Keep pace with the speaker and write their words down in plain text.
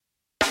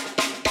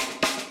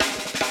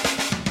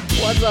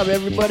What's up,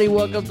 everybody?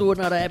 Welcome to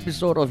another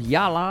episode of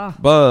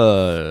Yala.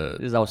 But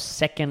This is our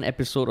second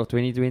episode of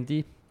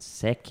 2020.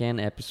 Second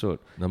episode.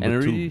 number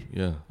and two,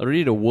 yeah.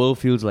 Already the world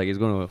feels like it's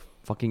going to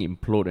fucking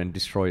implode and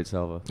destroy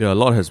itself. Yeah, a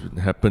lot has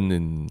happened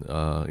in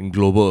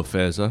global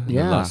affairs in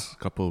the last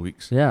couple of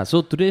weeks. Yeah,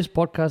 so today's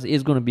podcast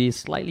is going to be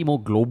slightly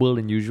more global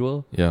than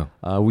usual. Yeah.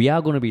 We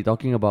are going to be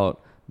talking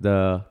about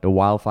the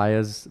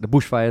wildfires, the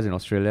bushfires in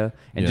Australia.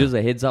 And just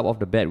a heads up off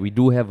the bat, we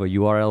do have a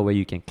URL where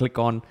you can click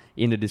on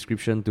in the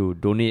description to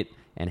donate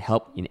and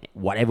help in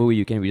whatever way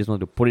you can. We just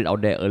want to put it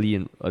out there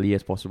early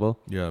as possible.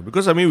 Yeah,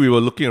 because we were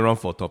looking around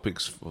for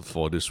topics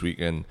for this week,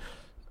 and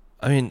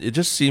it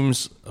just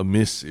seems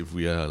amiss if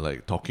we are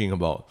talking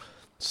about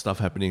stuff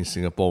happening in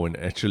Singapore when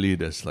actually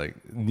there's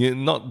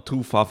not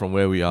too far from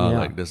where we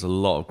are, there's a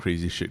lot of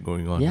crazy shit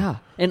going on. Yeah.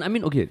 And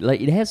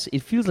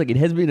it feels like it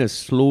has been a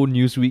slow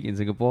news week in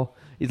Singapore.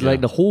 It's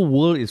like the whole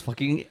world is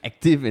fucking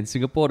active in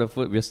Singapore.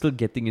 We're still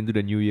getting into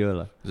the new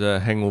year. It's a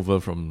hangover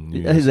from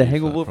New Year's Eve. It's a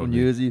hangover from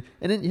New Year's Eve.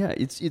 And then,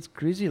 it's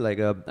crazy.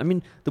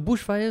 The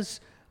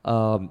bushfires,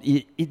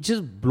 it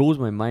just blows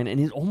my mind.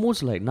 And it's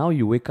almost like now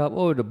you wake up,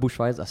 the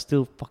bushfires are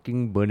still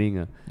fucking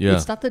burning. Yeah. It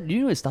started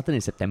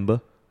in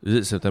September? Is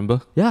it September?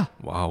 Yeah.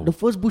 Wow. The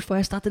first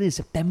bushfire started in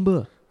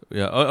September.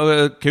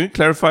 Yeah. Can you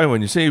clarify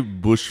when you say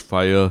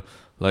bushfire,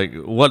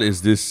 what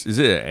is this? Is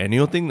it an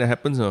annual thing that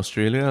happens in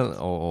Australia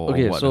or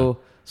what?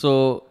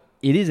 So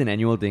it is an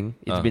annual thing.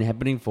 It's been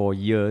happening for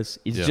years.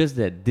 It's just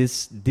that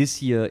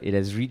this year it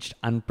has reached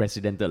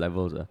unprecedented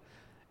levels.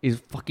 It's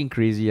fucking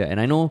crazy.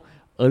 And I know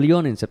early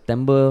on in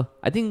September,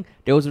 I think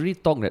there was already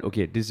talk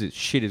that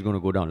shit is going to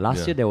go down.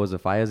 Last year there was the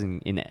fires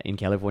in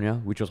California,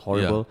 which was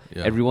horrible.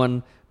 Yeah.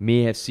 Everyone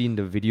may have seen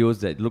the videos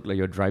that look like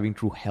you're driving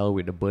through hell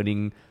with the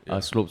burning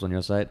slopes on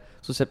your side.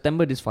 So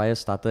September this fire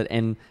started,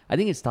 and I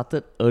think it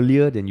started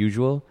earlier than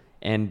usual.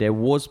 And there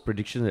was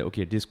prediction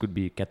that, this could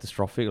be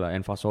catastrophic.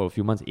 And fast forward a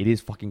few months, it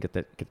is fucking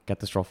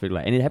catastrophic.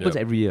 And it happens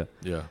every year.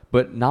 Yeah.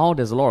 But now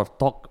there's a lot of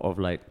talk of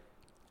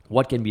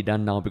what can be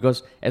done now.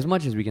 Because as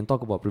much as we can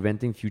talk about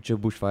preventing future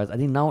bushfires, I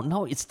think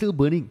now it's still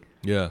burning.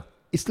 Yeah.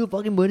 It's still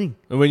fucking burning.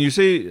 And when you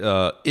say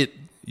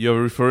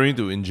you're referring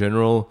to in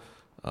general,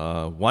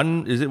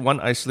 is it one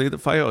isolated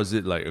fire or is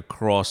it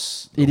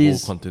across the whole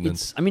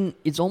continent?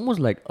 It's almost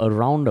like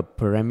around the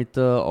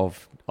perimeter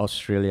of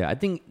Australia. I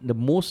think the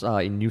most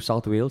are in New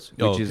South Wales,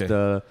 which is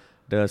the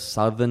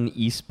southern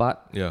east part.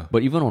 Yeah.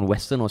 But even on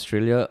Western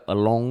Australia,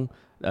 along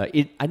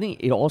I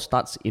think it all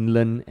starts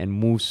inland and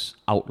moves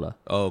out.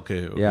 Oh,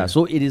 okay. Yeah,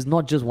 so it is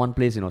not just one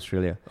place in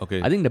Australia.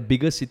 Okay. I think the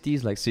bigger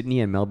cities like Sydney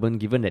and Melbourne,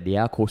 given that they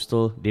are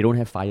coastal, they don't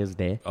have fires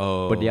there.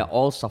 Oh. But they are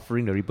all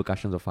suffering the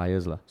repercussions of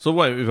fires.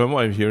 So if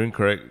I'm hearing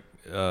correct,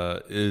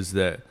 is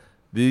that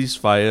these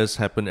fires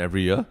happen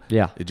every year.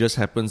 Yeah. It just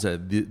happens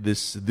that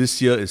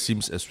this year it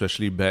seems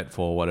especially bad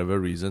for whatever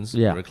reasons,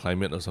 the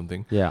climate or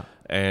something. Yeah.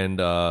 And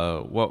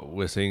what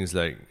we're saying is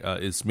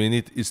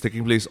it's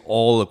taking place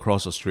all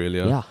across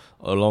Australia,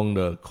 along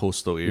the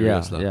coastal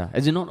areas. Yeah.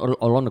 As in not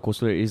along the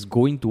coastal areas, it's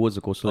going towards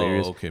the coastal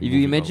areas. Okay, if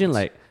you imagine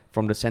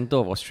from the center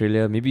of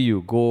Australia, maybe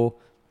you go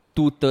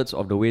 2/3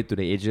 of the way to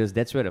the edges,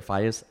 that's where the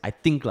fires, I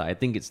think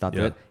it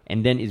started,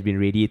 and then it's been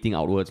radiating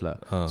outwards.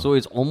 So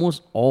it's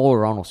almost all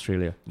around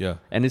Australia. Yeah.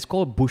 And it's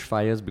called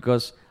bushfires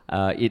because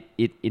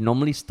it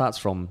normally starts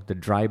from the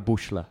dry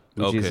bush,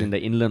 which is in the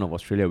inland of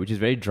Australia, which is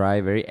very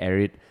dry, very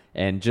arid,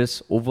 and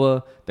just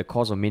over the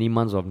course of many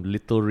months of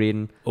little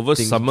rain. Over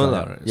summer,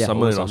 right? Yeah,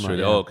 summer over in summer,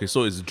 Australia. yeah. Oh, okay,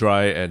 so it's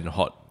dry and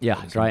hot. Yeah,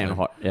 dry and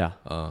hot, yeah.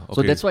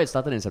 So that's why it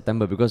started in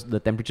September, because the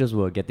temperatures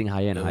were getting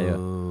higher and higher.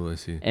 Oh, I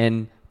see.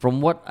 And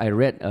from what I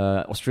read,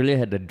 Australia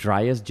had the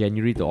driest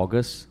January to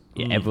August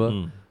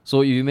ever.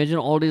 So you imagine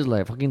all this,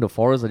 the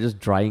forests are just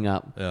drying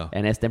up. Yeah.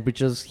 And as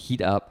temperatures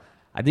heat up,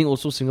 I think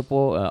also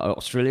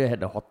Australia had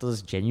the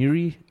hottest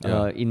January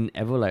in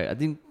ever. I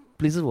think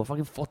places were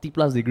fucking 40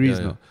 plus degrees.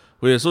 Yeah.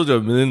 Well, so the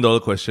 $1 million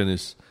question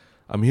is,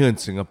 I'm here in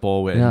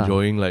Singapore. We're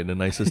enjoying the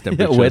nicest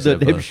temperatures weather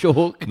ever. damn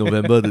shock.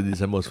 November to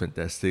December was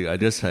fantastic. I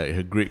just had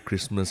a great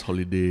Christmas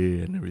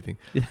holiday and everything.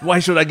 Why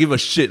should I give a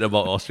shit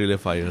about Australia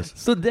fires?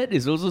 So that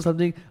is also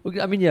something.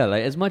 Okay,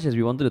 as much as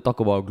we wanted to talk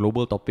about a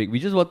global topic, we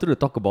just wanted to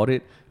talk about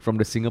it from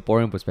the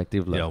Singaporean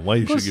perspective. Why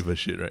you should give a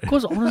shit, right?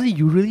 Because honestly,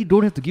 you really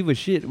don't have to give a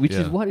shit, which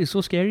is what is so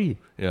scary.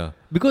 Yeah.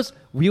 Because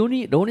the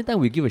only time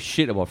we give a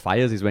shit about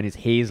fires is when it's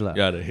haze.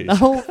 Yeah, the haze.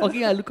 Now,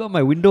 I look out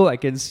my window, I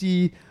can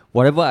see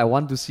whatever I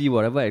want to see,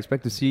 whatever I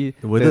expect to see.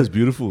 The weather is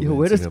beautiful. The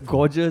weather's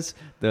gorgeous.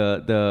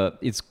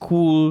 It's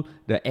cool.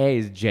 The air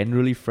is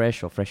generally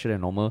fresh or fresher than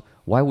normal.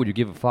 Why would you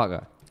give a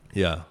fuck?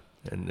 Yeah.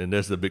 And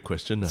that's the big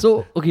question.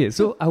 So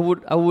I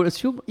would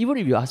assume, even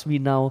if you ask me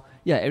now,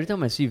 every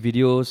time I see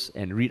videos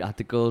and read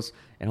articles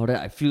and all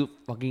that, I feel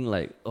fucking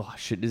oh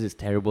shit, this is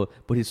terrible.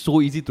 But it's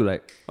so easy to all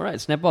right,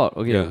 snap out.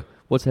 Okay,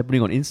 what's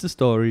happening on Insta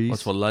stories?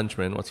 What's for lunch,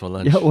 man? What's for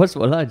lunch? Yeah, what's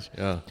for lunch?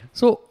 Yeah.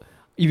 So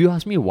if you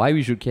ask me why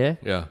we should care,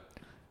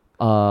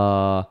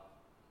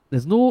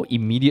 there's no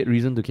immediate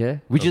reason to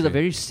care, which is a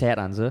very sad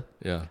answer.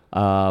 Yeah.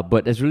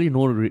 But there's really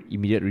no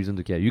immediate reason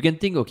to care. You can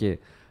think,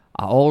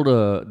 are all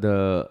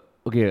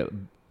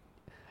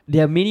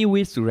there are many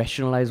ways to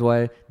rationalize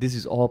why this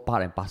is all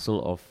part and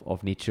parcel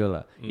of nature.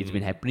 La. It's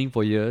been happening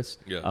for years.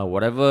 Yeah.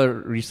 Whatever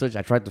research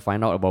I tried to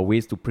find out about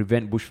ways to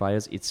prevent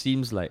bushfires, it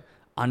seems like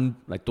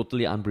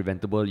totally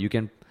unpreventable. You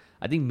can,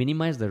 I think,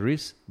 minimize the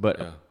risk, but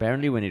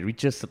apparently when it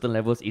reaches certain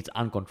levels, it's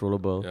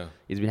uncontrollable. Yeah.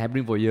 It's been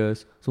happening for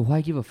years, so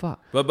why give a fuck?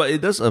 But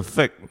it does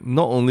affect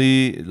not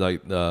only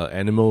like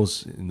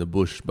animals in the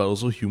bush, but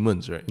also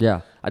humans, right?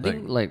 Yeah, I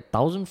think like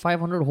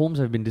 1,500 homes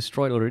have been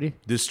destroyed already.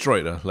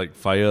 Destroyed, like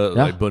fire,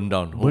 like burned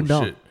down. Burned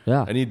down. Shit.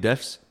 Yeah. Any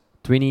deaths?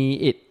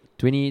 28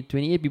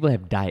 people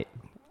have died.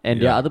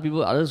 And there are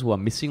others who are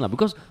missing.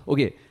 Because,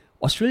 okay,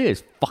 Australia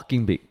is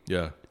fucking big.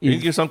 Yeah. Can you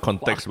give some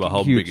context about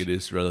how huge. big it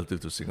is relative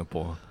to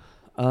Singapore?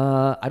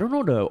 I don't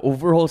know the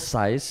overall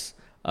size.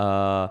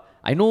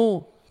 I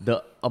know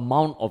the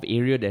amount of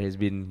area that has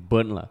been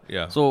burnt.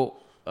 Yeah. So,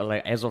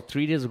 like as of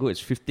 3 days ago, it's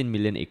 15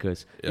 million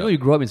acres. You know, you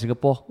grew up in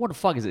Singapore. What the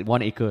fuck is it?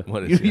 1 acre.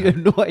 You have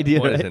no idea.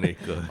 What right? is an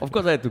acre? Of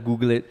course, I had to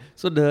Google it.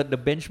 So the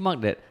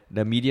benchmark that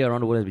the media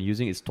around the world has been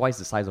using is twice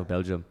the size of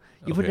Belgium.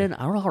 Even then,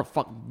 I don't know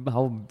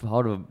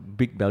how the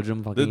big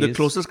Belgium fucking The is.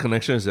 closest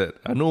connection is that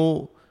I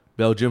know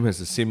Belgium has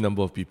the same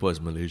number of people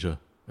as Malaysia.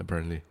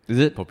 Apparently. Is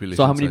it? Population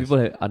so how many size.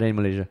 people are there in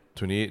Malaysia?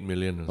 28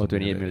 million. Oh,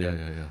 28 million.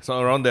 Yeah. So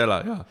around there,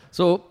 yeah.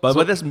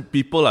 But that's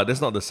people,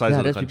 that's not the size of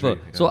the that's country.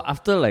 people. So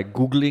after like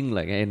Googling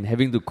and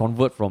having to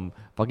convert from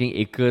fucking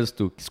acres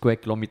to square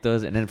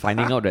kilometers and then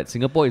finding out that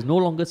Singapore is no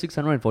longer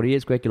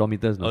 648 square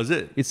kilometers. No. Oh, is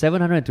it? It's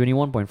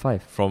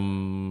 721.5.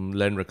 From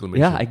land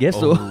reclamation? Yeah, I guess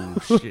so.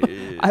 Oh,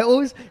 shit. I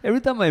always,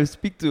 every time I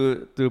speak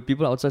to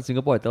people outside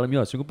Singapore, I tell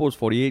them, Singapore is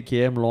 48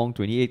 km long,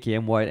 28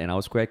 km wide, and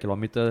our square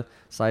kilometer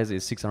size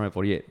is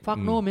 648. Fuck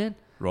no, man.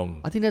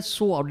 Wrong. I think that's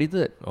so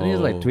outdated. I think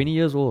it's like 20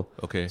 years old.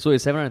 Okay. So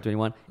it's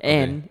 721.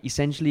 And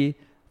essentially,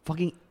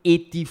 fucking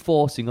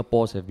 84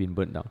 Singapores have been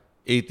burnt down.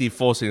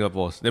 84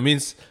 Singapores. That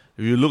means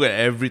if you look at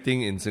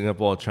everything in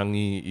Singapore,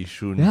 Changi,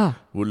 Yishun,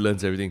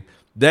 Woodlands, everything,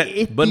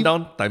 that burnt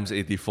down times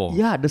 84.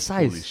 Yeah, the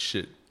size. Holy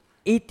shit.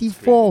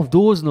 84 of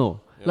those, no.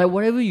 Yeah. Like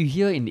whatever you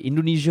hear in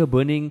Indonesia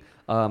burning,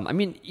 I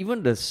mean,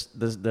 even the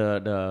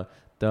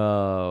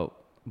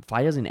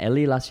fires in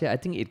LA last year, I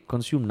think it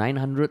consumed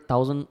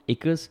 900,000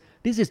 acres.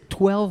 This is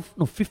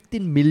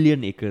 15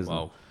 million acres. Wow.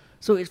 Now.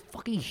 So it's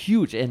fucking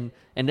huge, and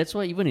that's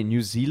why even in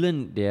New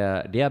Zealand, they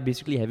are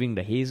basically having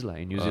the haze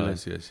in New Zealand.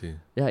 I see.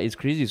 Yeah, it's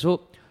crazy.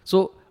 So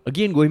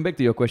again, going back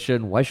to your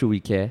question, why should we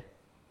care?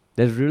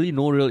 There's really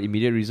no real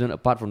immediate reason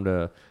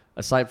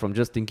aside from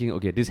just thinking,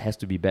 okay, this has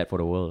to be bad for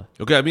the world.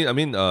 Okay, I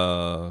mean,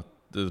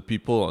 the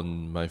people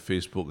on my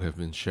Facebook have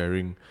been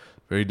sharing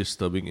very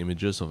disturbing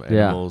images of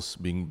animals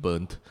being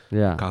burnt,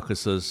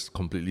 carcasses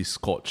completely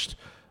scorched.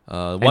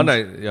 One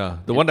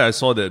that I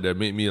saw that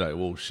made me like,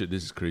 whoa, shit,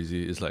 this is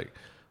crazy. It's like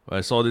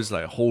I saw this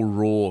like whole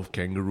row of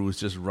kangaroos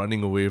just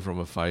running away from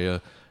a fire.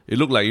 It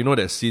looked like,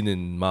 that scene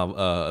in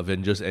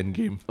Avengers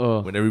Endgame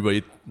when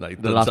everybody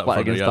like turns up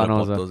from the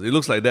portals. It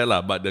looks like that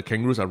but the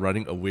kangaroos are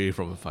running away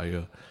from a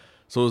fire.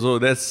 So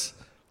that's,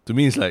 to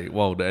me, it's like,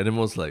 wow, the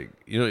animals, like,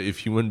 if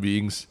human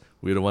beings,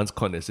 we're the ones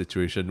caught in that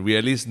situation, we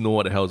at least know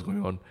what the hell is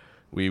going on.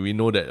 We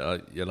know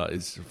that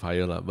it's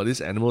fire but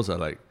these animals are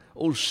like,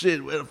 oh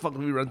shit, where the fuck do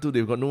we run to?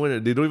 They've got nowhere.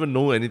 They don't even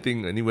know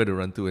anywhere to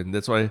run to, and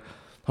that's why.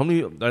 How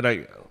many?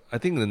 I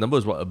think the number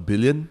is what, 1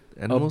 billion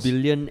animals. 1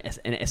 billion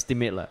an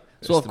estimate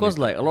So of course,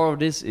 like a lot of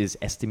this is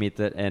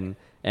estimated, and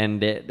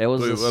there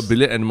was 1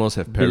 billion animals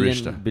have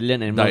perished.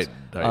 Billion animals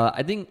died.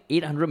 I think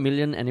 800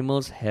 million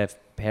animals have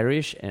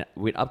perished, and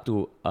with up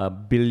to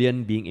 1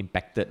 billion being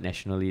impacted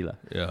nationally.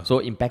 Yeah. So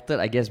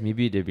impacted, I guess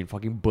maybe they've been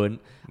fucking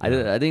burnt.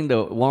 I think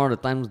one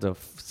of the times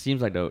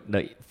seems like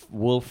the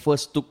world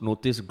first took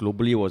notice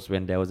globally was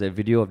when there was a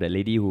video of that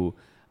lady who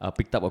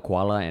picked up a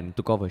koala and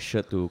took off her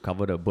shirt to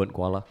cover the burnt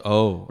koala.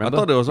 Oh, remember? I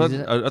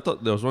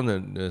thought there was one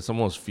that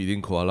someone was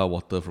feeding koala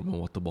water from a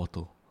water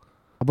bottle.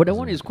 But that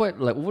one is quite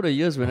like over the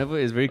years. Whenever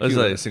it's very cute. It's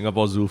like a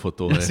Singapore Zoo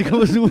photo.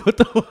 Singapore Zoo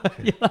photo.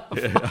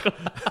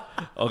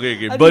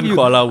 Okay. Burnt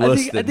koala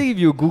worse. I think if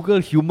you Google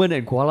human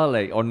and koala,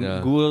 like on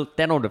Google,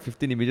 10 of the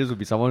 15 images will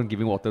be someone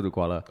giving water to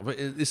koala. But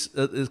it's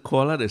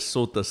koala that's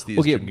so thirsty,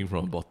 it's drinking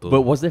from a bottle.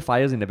 But was there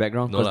fires in the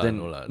background?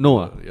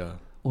 No. Yeah.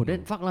 Oh,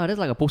 then fuck that's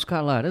like a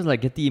postcard That's like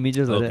Getty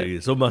Images like that. Okay,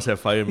 so must have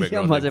fire in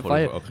background. Must have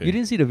fire. Okay. You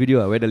didn't see the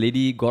video where the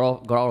lady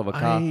got out of a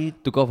car,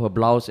 took off her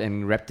blouse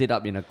and wrapped it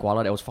up in a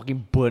koala that was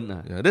fucking burnt.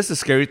 Yeah, that's the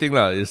scary thing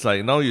It's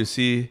like now you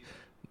see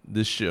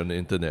this shit on the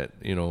internet.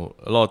 A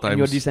lot of times and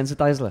you're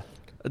desensitized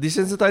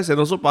Desensitized, and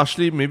also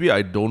partially maybe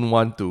I don't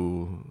want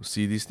to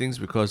see these things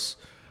because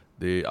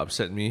they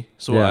upset me.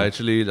 So I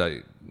actually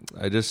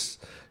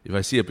if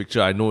I see a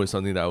picture, I know it's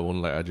something that I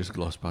won't like. I just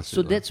gloss past it.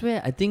 So that's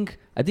where I think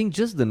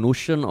just the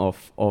notion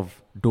of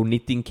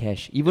donating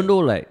cash, even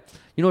though the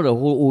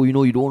whole you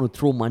don't want to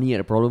throw money at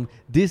a problem.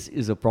 This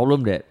is a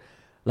problem that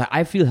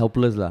I feel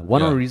helpless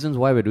One of the reasons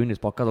why we're doing this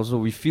podcast also,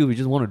 we feel we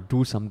just want to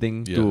do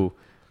something to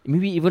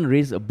maybe even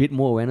raise a bit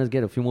more awareness,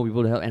 get a few more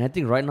people to help. And I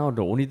think right now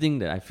the only thing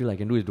that I feel I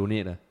can do is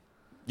donate.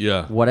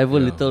 Whatever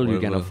little you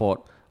can afford.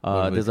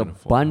 There's a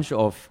bunch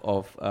of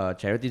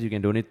charities you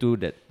can donate to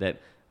that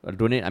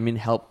donate. I mean,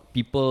 help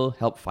people,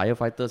 help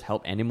firefighters,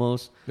 help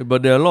animals. Yeah,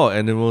 but there are a lot of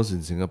animals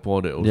in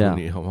Singapore that also Yeah.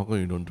 need help. How come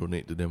you don't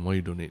donate to them? Why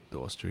you donate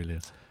to Australia?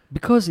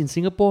 Because in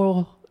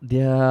Singapore, they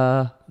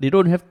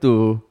don't have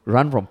to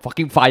run from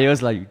fucking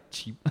fires like you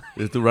cheap.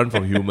 They have to run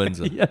from humans.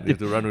 Yeah, they have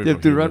to run away They have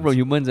from to humans. run from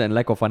humans and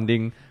lack of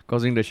funding,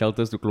 causing the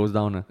shelters to close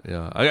down.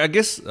 Yeah, I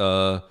guess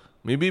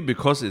maybe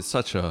because it's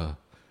such a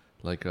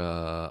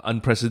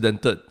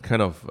unprecedented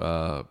kind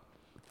of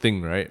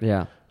thing, right?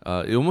 Yeah.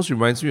 It almost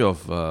reminds me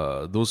of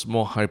those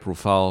more high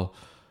profile,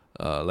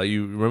 like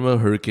you remember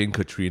Hurricane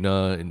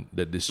Katrina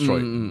that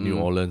destroyed New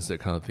Orleans, that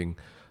kind of thing.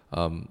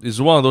 It's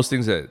one of those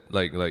things that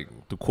like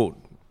to quote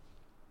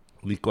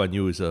Lee Kuan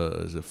Yew, is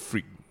a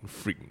freak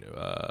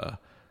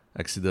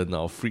accident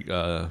now, freak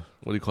what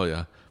do you call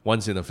it?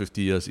 Once in a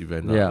 50 years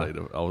event, Yeah. like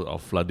our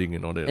flooding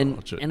and all that. in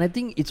Orchard. And I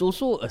think it's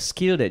also a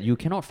skill that you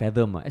cannot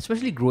fathom,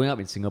 especially growing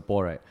up in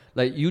Singapore, right?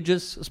 Like you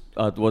just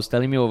was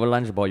telling me over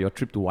lunch about your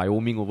trip to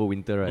Wyoming over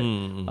winter,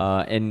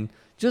 right? And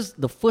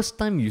just the first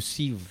time you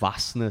see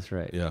vastness,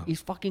 right? Yeah.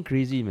 It's fucking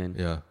crazy, man.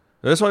 Yeah,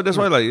 that's why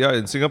like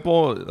in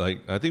Singapore,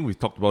 like I think we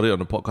talked about it on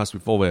the podcast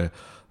before, where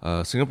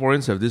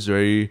Singaporeans have this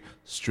very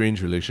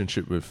strange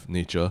relationship with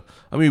nature.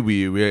 I mean,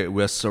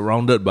 we're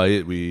surrounded by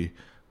it.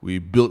 We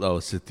built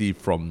our city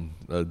from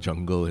a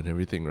jungle and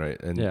everything,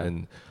 right?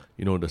 And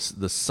you know,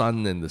 the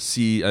sun and the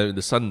sea,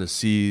 the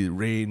sea,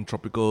 rain,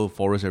 tropical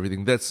forest,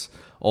 everything. That's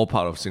all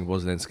part of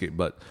Singapore's landscape.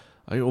 But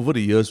I mean, over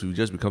the years, we've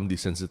just become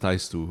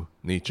desensitized to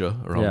nature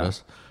around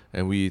us,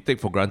 and we take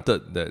for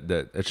granted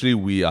that actually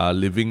we are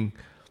living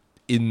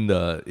in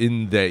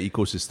their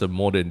ecosystem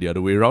more than the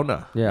other way around.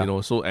 Yeah. You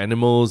know, so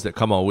animals that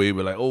come our way,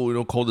 we're like, oh, you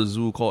know, call the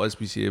zoo, call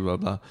SPCA, blah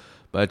blah.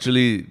 But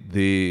actually,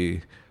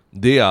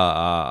 they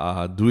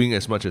are doing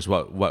as much as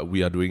what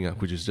we are doing,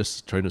 which is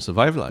just trying to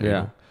survive, you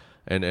know?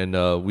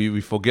 And we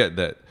forget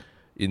that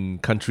in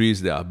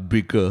countries that are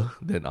bigger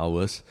than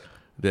ours,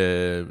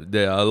 there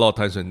are a lot of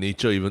times when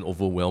nature even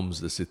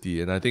overwhelms the city,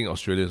 and I think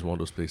Australia is one of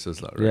those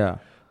places, right? Yeah.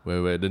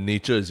 Where the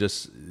nature is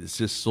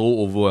just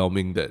so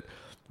overwhelming that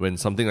when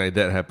something like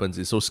that happens,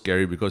 it's so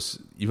scary because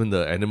even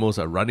the animals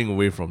are running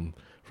away from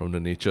the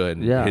nature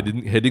and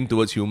heading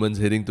towards humans,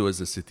 heading towards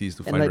the cities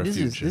to find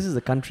refuge. This is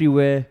a country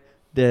where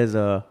there's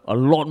a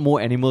lot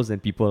more animals than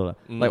people.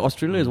 Like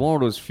Australia is one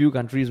of those few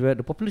countries where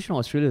the population of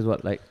Australia is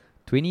what, like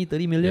 20,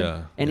 30 million?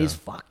 Yeah, and it's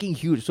fucking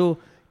huge. So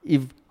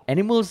if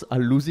animals are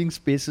losing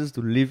spaces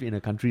to live in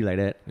a country like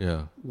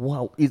that,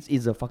 wow,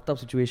 it's a fucked up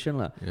situation.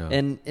 Yeah.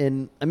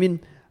 And I mean,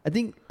 I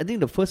think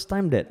the first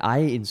time that I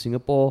in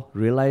Singapore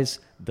realized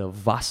the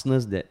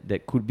vastness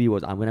that could be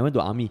was when I went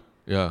to army.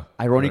 Yeah.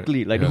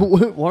 Ironically,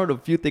 one of the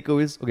few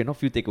takeaways. Okay, not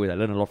few takeaways. I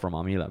learned a lot from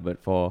army,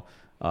 but for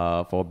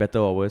better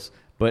or worse.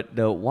 But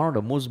one of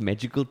the most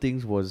magical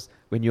things was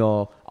when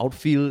you're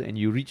outfield and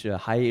you reach a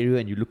high area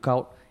and you look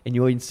out and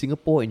you're in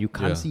Singapore and you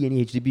can't see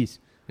any HDBs.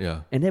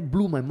 Yeah. And that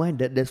blew my mind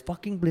that there's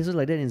fucking places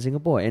like that in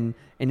Singapore. And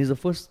it's the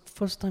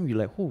first time you're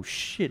like, oh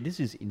shit, this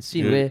is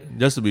insane. Where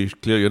just to be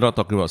clear, you're not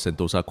talking about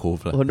Sentosa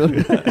Cove. oh no.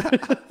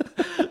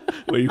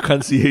 Where you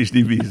can't see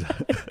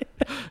HDBs.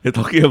 You're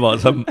talking about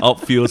some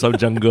outfield, some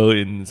jungle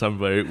in some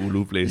very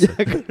ulu place.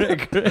 Yeah,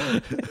 correct.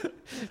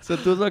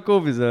 Sentosa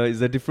Cove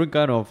is a different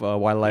kind of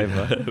wildlife.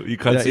 You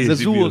can't see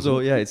it's a HDB zoo also.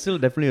 Yeah, it's still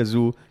definitely a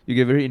zoo. You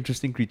get very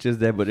interesting creatures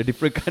there, but a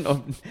different kind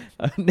of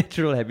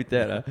natural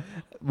habitat.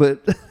 But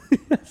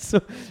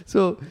so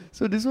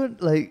this one,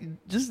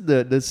 like, just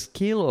the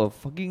scale of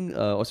fucking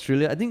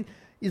Australia, I think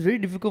it's very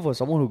difficult for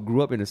someone who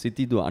grew up in a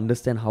city to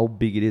understand how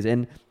big it is.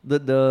 And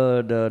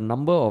the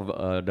number of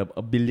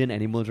a billion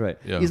animals, right?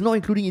 It's not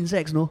including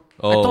insects, no?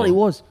 I thought it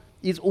was.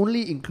 It's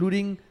only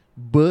including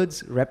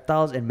birds,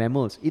 reptiles, and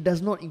mammals. It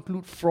does not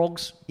include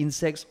frogs,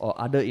 insects, or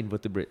other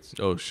invertebrates.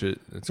 Oh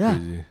shit, that's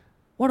crazy.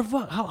 What the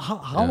fuck?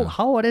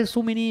 How are there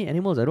so many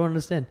animals? I don't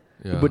understand.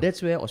 Yeah. But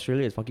that's where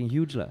Australia is fucking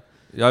huge, lah.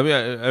 Yeah, I mean,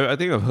 I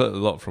think I've heard a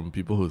lot from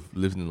people who've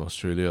lived in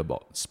Australia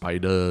about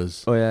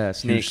spiders. Oh yeah, huge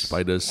snakes.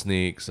 spiders,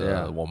 snakes,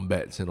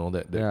 wombats, and all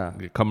that.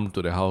 They come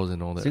to the house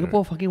and all that.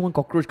 Singapore, fucking one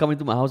cockroach come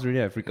into my house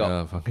already, I freak out.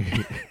 Yeah,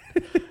 fucking.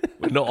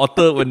 when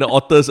the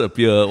otters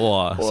appear,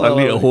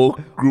 suddenly a whole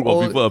group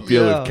of people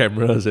appear with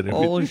cameras and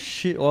everything. Oh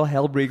shit! All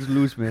hell breaks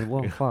loose, man.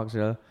 What the fuck,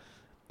 yeah.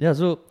 Yeah.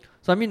 So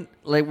I mean,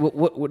 like,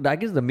 what I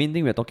guess the main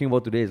thing we're talking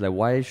about today is like,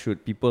 why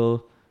should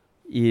people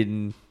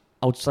in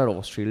outside of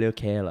Australia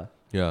care, lah?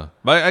 Yeah,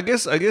 but I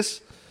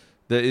guess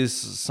there is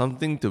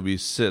something to be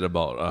said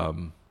about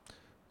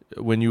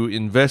when you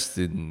invest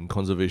in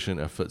conservation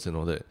efforts and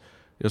all that,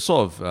 you're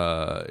sort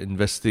of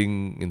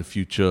investing in the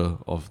future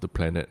of the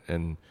planet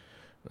and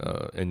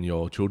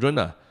your children.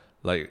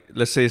 Like,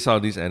 let's say some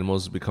of these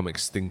animals become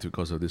extinct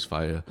because of this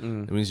fire.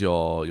 It means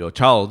your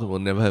child will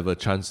never have a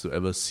chance to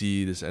ever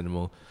see this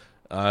animal.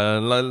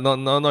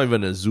 Not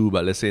even a zoo,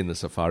 but let's say in a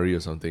safari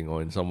or something,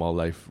 or in some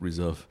wildlife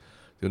reserve.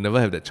 You'll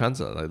never have that chance.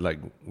 Like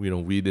we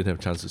didn't have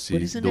a chance to see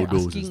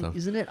dodos and stuff.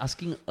 Isn't that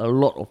asking a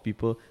lot of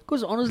people?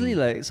 Because honestly,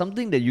 like,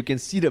 something that you can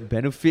see the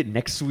benefit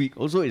next week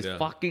also is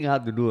fucking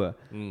hard to do.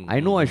 I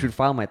know I should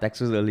file my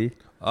taxes early.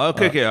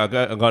 Okay, I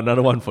got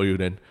another one for you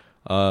then.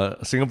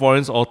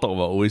 Singaporeans all talk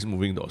about always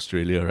moving to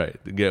Australia, right?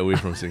 To get away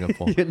from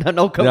Singapore. now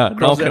Now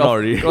cannot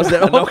already. Cross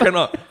that Now off.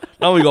 cannot.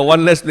 Now we got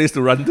one less place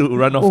to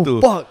run off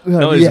to. Fuck. Yeah,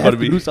 Now we it's have got to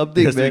be do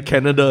something, has to be man.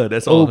 Canada.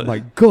 That's Oh all. my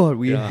god,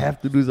 we Yeah.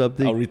 have to do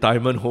something. Our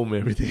retirement home,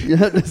 everything.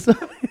 Yeah, that's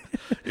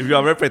If you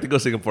are a very practical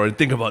Singaporean,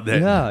 think about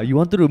that. yeah, you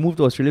wanted to move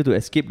to Australia to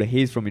escape the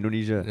haze from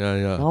Indonesia.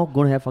 Yeah. Now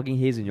gonna have fucking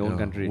haze in your own Yeah.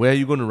 country. Where are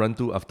you going to run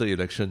to after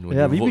election? When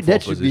Yeah, you maybe vote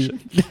that for should be.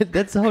 opposition?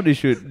 That's how they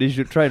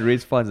should try and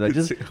raise funds. Like,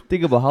 just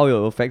think about how it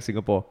will affect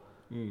Singapore.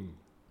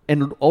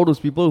 And all those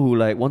people who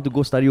like want to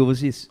go study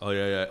overseas. Oh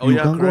yeah. You Oh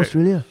yeah, can't go correct.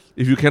 Australia.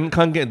 If you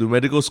can't get into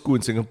medical school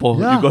in Singapore,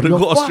 Yeah, you got to you're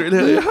go fucked,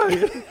 Australia.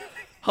 dude. Yeah.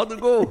 How to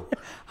go?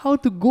 How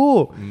to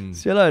go?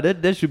 So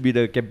that should be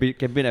the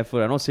campaign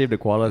effort. Not save the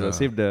koalas, Yeah.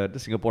 save the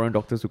Singaporean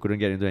doctors who couldn't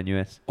get into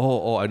NUS.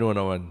 Oh, I know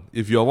another one.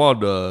 If you're one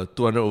of the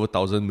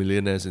 200,000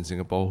 millionaires in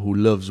Singapore who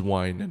loves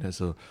wine and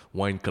has a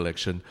wine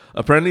collection,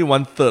 apparently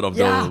 1/3 of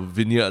Yeah. the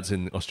vineyards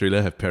in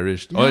Australia have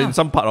perished, or Yeah. in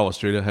some part of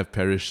Australia have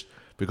perished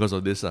because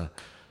of this.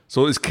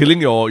 So it's killing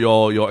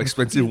your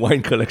expensive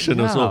wine collection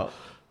Yeah. also.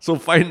 So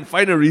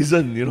find a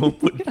reason,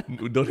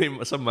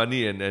 donate some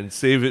money and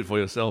save it for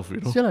yourself.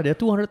 There are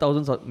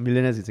 200,000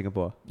 millionaires in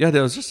Singapore. Yeah,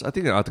 there was just I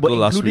think an But article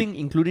last week.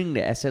 including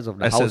the assets of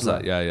the Assets,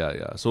 house. lah.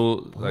 yeah.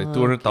 So like Fucking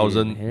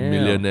 200,000 hell.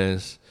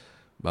 millionaires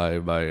by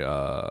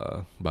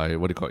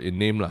what do you call it? In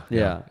name lah.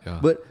 Yeah.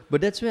 But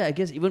that's where I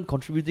guess even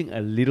contributing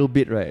a little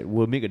bit, right,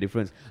 will make a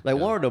difference. Like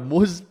one of the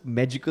most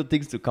magical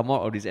things to come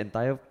out of this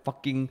entire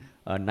fucking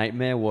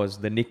nightmare was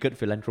the naked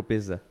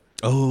philanthropist. Yeah.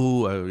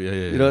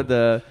 You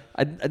know,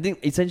 I think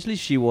essentially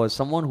she was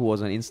someone who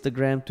was on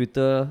Instagram,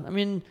 Twitter. I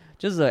mean,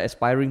 just an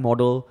aspiring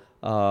model.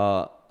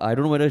 I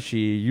don't know whether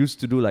she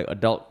used to do like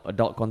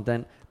adult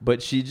content,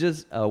 but she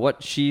just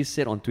what she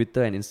said on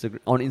Twitter and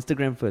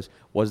Instagram first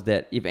was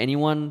that if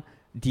anyone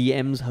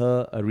DMs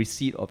her a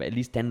receipt of at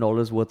least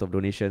 $10 worth of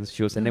donations,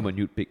 she'll send them a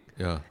nude pic.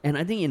 Yeah. And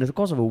I think in the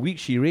course of a week,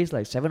 she raised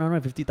like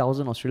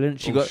 750,000 Australian.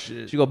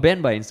 Shit. She got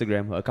banned by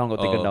Instagram. Her account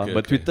got taken down. Okay,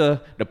 But okay. Twitter,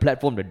 the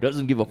platform that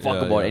doesn't give a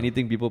fuck Yeah, about yeah.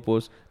 anything people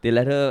post, they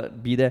let her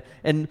be there.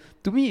 And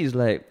to me, it's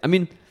like, I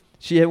mean,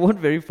 she had one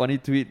very funny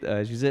tweet.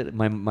 She said,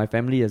 "My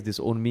family has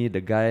disowned me.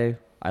 The guy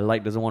I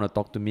like doesn't want to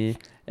talk to me.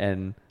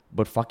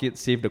 But fuck it,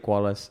 save the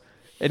koalas."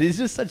 And it's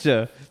just such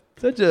a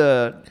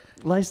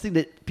nice thing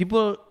that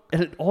people.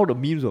 And all the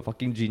memes were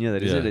fucking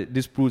genius. They said that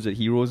this proves that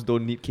heroes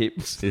don't need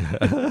capes. They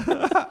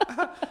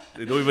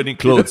don't even need They don't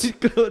clothes. need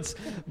clothes.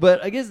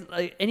 But I guess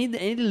like any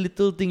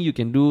little thing you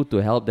can do to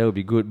help, that would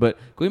be good. But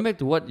going back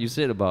to what you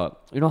said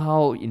about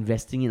how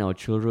investing in our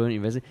children,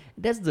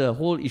 that's the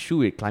whole issue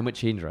with climate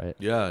change, right?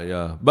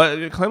 Yeah.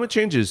 But climate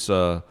change is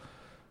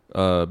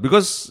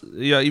because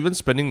even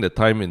spending the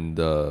time in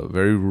the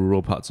very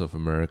rural parts of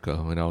America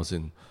when I was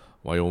in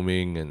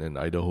Wyoming and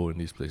Idaho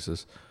and these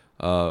places,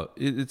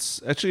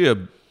 it's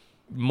actually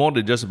more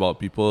than just about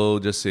people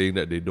just saying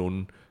that they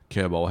don't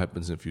care about what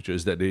happens in the future.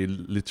 Is that they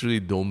literally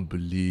don't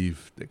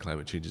believe that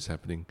climate change is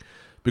happening.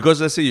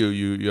 Because let's say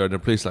you're in a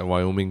place like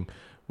Wyoming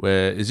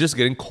where it's just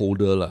getting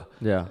colder lah.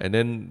 Yeah. And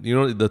then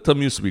the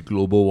term used to be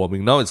global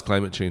warming. Now it's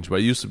climate change, but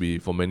it used to be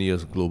for many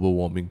years global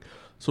warming.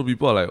 So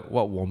people are like,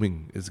 what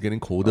warming? It's getting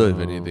colder if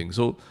anything.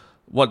 So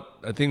what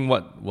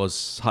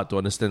was hard to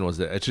understand was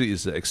that actually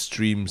it's the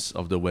extremes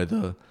of the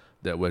weather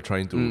that we're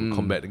trying to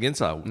combat against.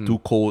 Too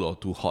cold or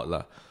too hot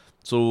lah.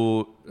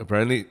 So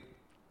apparently,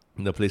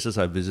 in the places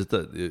I've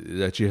visited,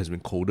 it actually has been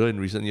colder in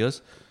recent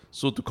years.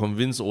 So to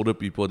convince older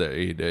people that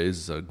there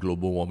is a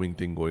global warming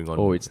thing going on.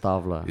 Oh, it's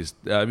tough lah.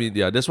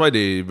 That's why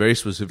they very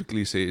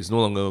specifically say it's no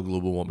longer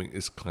global warming,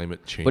 it's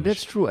climate change. But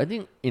that's true. I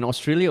think in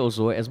Australia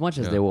also, as much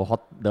as they were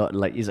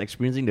is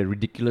experiencing the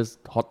ridiculous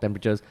hot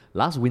temperatures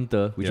last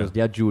winter, which was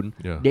their June,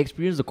 they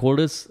experienced the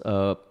coldest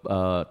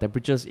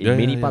temperatures in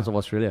many parts of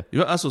Australia.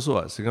 Even us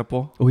also,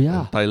 Singapore. Oh,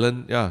 yeah.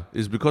 Thailand,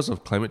 it's because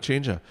of climate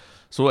change.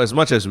 So as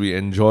much as we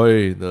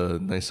enjoy the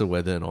nicer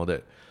weather and all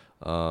that,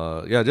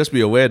 just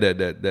be aware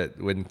that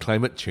when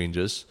climate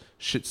changes,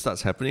 shit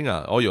starts happening.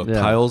 All your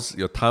tiles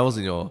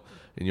in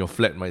your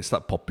flat might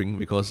start popping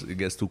because it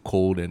gets too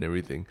cold and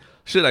everything.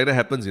 Shit like that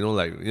happens,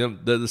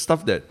 the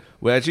stuff that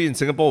we're actually in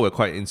Singapore, we're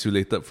quite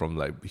insulated from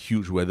like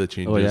huge weather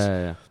changes. Oh,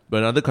 yeah. But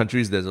in other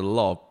countries, there's a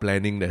lot of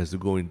planning that has to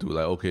go into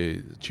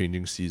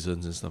changing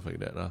seasons and stuff like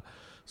that.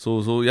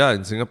 So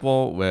in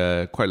Singapore,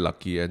 we're quite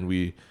lucky and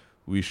we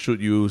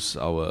should use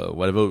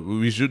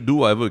we should do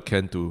whatever we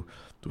can to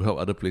help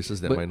other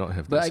places that might not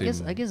have the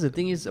same. But I guess the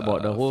thing is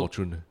about the whole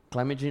fortune.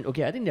 Climate change.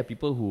 Okay, I think there are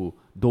people who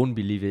don't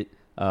believe it.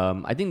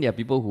 I think there are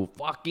people who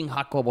fucking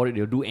hardcore about it.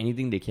 They'll do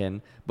anything they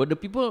can. But the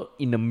people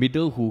in the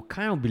middle who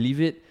kind of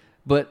believe it,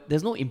 but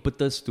there's no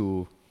impetus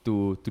to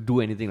do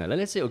anything. Like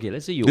let's say you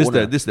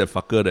own this that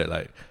fucker that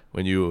like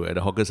when you at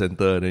the hawker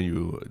center and then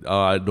you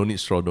I don't need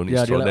straw, don't need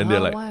straw. Like, then they're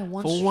like, why?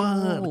 One for straw,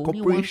 what?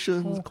 only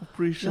Corporations.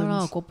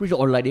 corporation.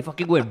 Or like they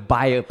fucking go and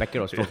buy a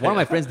packet of straws. One of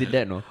my friends did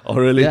that, no? Oh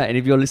really? Yeah, and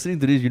if you're listening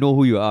to this, you know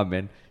who you are,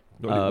 man.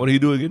 What did he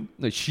do again?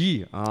 No,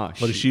 she. What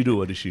did she do?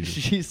 What did she do?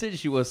 She said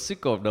she was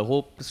sick of the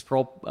whole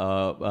straw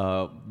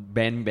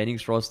banning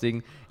straws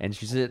thing, and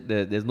she said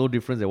that there's no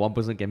difference that one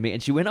person can make,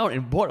 and she went out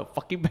and bought a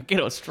fucking packet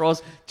of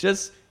straws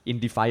just in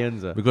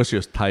defiance. Because she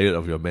was tired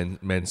of your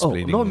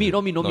mansplaining. Oh, not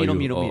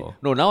me.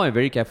 No, now I'm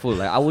very careful.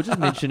 Like I will just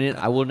mention it.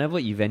 I will never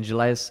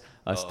evangelize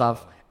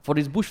stuff. For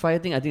this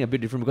bushfire thing, I think a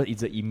bit different because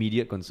it's an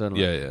immediate concern.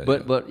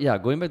 But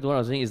going back to what I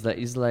was saying is that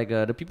it's like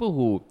the people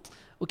who,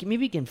 okay,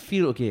 maybe can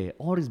feel, okay,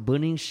 all this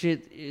burning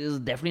shit is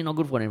definitely not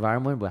good for the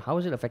environment, but how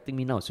is it affecting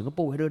me now?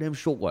 Singapore weather damn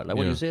shock, what? Like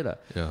what you said.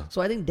 So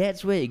I think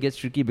that's where it gets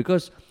tricky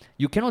because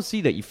you cannot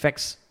see the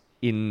effects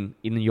in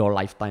your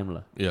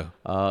lifetime.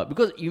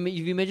 Because if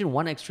you imagine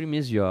one extreme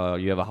is you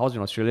have a house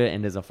in Australia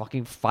and there's a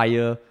fucking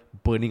fire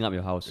burning up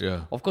your house.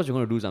 Of course you're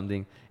going to do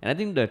something. And I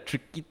think the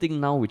tricky thing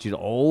now, which is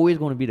always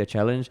going to be the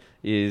challenge,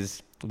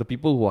 is the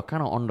people who are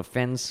kind of on the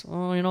fence.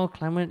 Oh,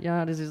 climate,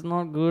 this is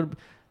not good.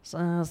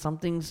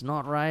 Something's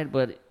not right,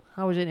 but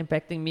how is it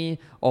impacting me?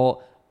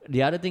 Or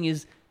the other thing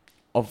is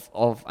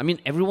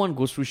everyone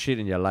goes through shit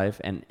in their life,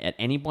 and at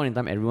any point in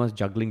time, everyone's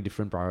juggling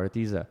different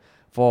priorities.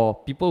 For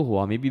people who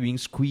are maybe being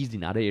squeezed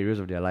in other areas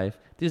of their life,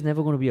 this is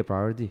never going to be a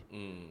priority,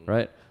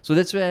 right? So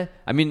that's where,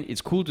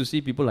 it's cool to see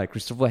people like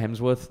Christopher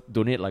Hemsworth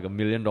donate like $1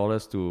 million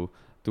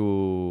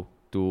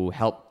to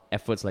help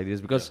efforts like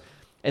this, because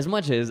as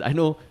much as I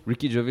know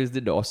Ricky Gervais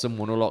did the awesome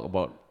monologue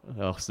about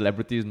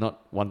celebrities not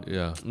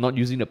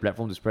using the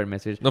platform to spread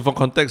message. Now, for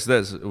context,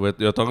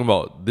 you're talking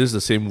about this is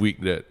the same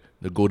week that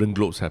the Golden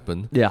Globes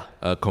happened.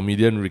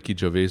 Comedian Ricky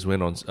Gervais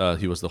went on.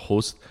 He was the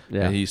host,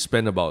 and he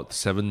spent about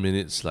 7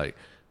 minutes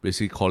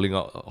basically calling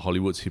out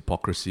Hollywood's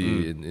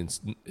hypocrisy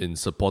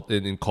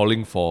in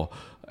calling for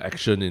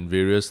action in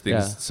various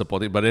things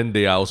supporting, but then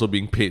they are also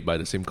being paid by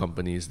the same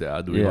companies that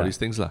are doing all these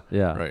things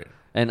right.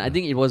 And I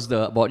think it was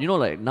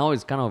now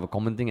it's kind of a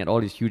common thing at all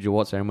these huge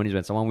award ceremonies.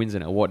 When someone wins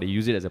an award, they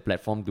use it as a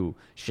platform to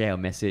share a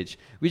message,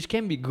 which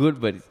can be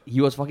good, but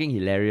he was fucking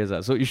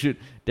hilarious. So you should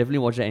definitely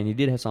watch that, and he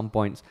did have some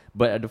points.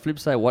 But at the flip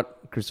side,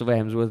 what Christopher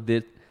Hemsworth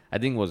did, I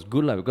think was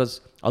good,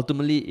 because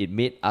ultimately it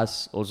made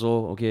us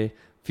also,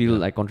 feel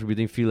like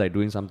contributing, feel like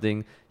doing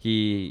something.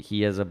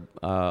 He has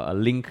a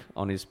link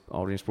on his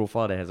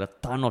profile that has a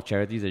ton of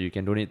charities that you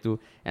can donate to,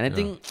 and I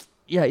think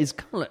it's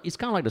kind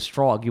of like the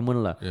straw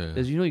argument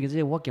Because you can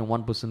say, what can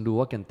one person do?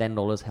 What can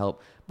 $10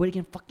 help? But it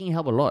can fucking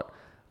help a lot.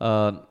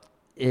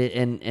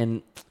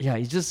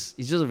 It's just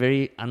a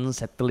very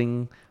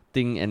unsettling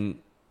thing, and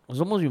it's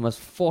almost you must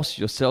force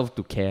yourself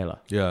to care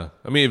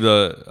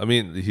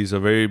he's a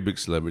very big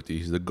celebrity.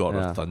 He's the god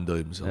of thunder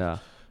himself.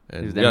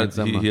 And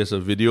he has a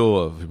video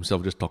of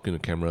himself just talking to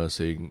camera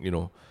saying,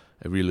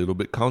 every little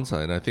bit counts.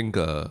 And I think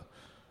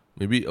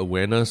maybe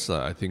awareness,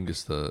 I think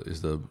is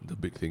the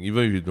big thing.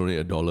 Even if you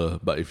donate $1,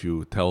 but if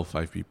you tell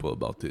 5 people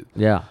about it,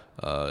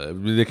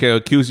 they can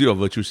accuse you of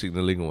virtue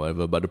signaling or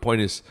whatever. But the point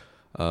is,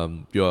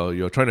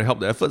 you're trying to help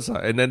the efforts,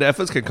 and then the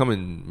efforts can come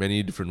in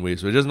many different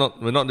ways. We're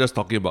not just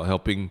talking about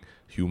helping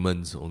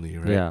humans only,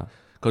 right?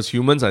 Because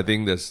humans, I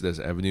think there's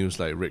avenues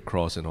like Red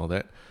Cross and all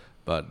that.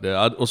 But there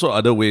are also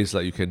other ways,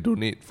 like you can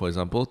donate, for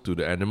example, to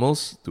the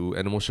animals, to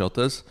animal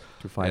shelters,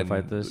 to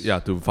firefighters,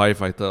 to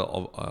firefighter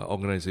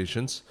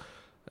organizations,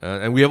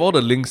 and we have all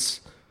the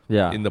links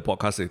in the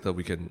podcast later.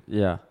 We can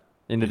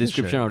in the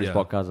description of this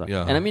podcast.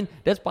 And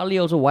that's partly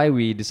also why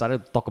we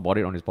decided to talk about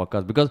it on this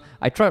podcast, because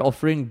I tried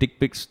offering dick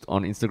pics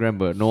on Instagram,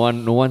 but no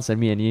one sent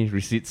me any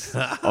receipts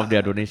of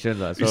their donations.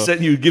 So you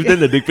said you give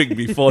them the dick pic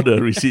before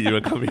the receipt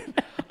even come in.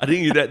 I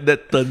think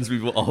that turns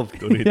people off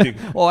donating.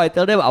 Or I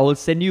tell them I will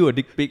send you a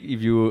dick pic if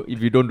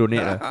you don't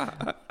donate.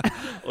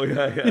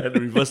 The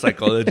reverse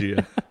psychology.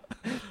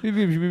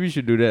 Maybe we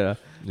should do that.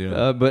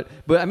 But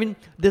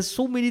there's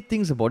so many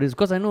things about this,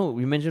 because I know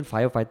we mentioned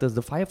firefighters.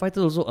 The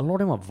firefighters also, a lot of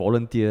them are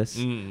volunteers,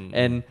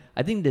 and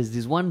I think there's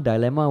this one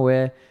dilemma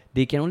where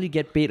they can only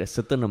get paid a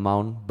certain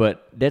amount,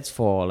 but that's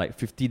for like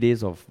 50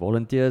 days of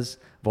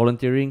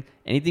volunteering.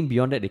 Anything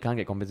beyond that, they can't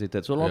get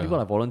compensated. So a lot of people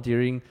are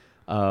volunteering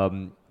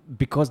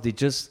because they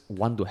just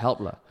want to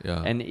help.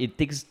 And it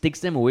takes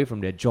them away from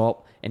their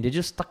job, and they're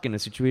just stuck in a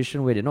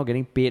situation where they're not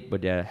getting paid,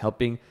 but they're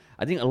helping.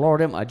 I think a lot of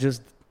them are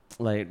just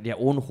like their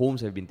own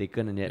homes have been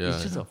taken, and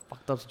it's just a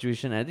fucked up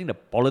situation. And I think the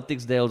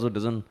politics there also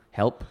doesn't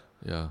help.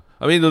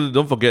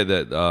 Don't forget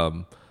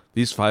that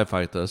these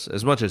firefighters,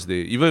 as much as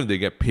even if they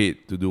get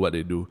paid to do what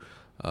they do,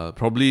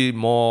 probably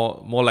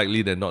more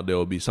likely than not there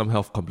will be some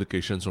health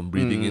complications from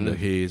breathing in the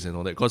haze and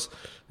all that. Because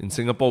in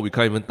Singapore we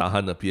can't even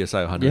tahan a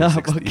PSI of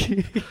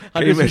 160.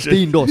 Can you imagine?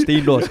 Stay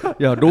indoors.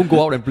 Don't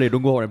go out and play.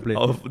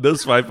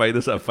 Those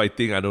firefighters are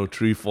fighting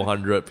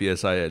 300-400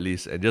 PSI at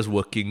least, and just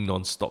working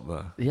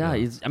non-stop.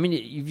 If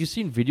you've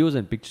seen videos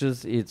and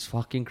pictures, it's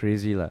fucking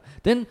crazy.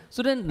 Then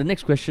the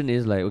next question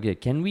is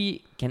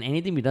can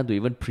anything be done to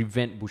even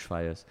prevent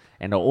bushfires?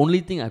 And the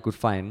only thing I could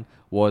find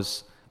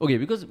was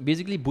because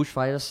basically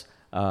bushfires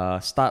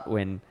start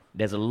when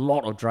there's a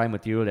lot of dry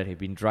material that have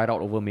been dried out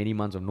over many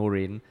months of no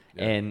rain,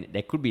 and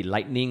there could be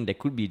lightning, there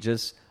could be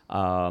just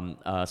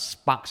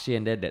sparks here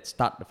and there that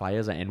start the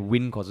fires, and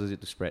wind causes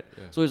it to spread.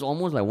 Yeah. So it's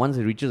almost like once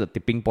it reaches a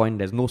tipping point,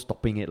 there's no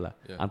stopping it,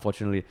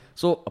 unfortunately.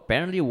 So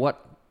apparently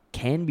what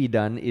can be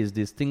done is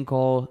this thing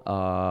called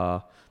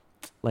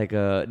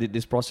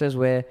this process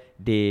where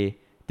they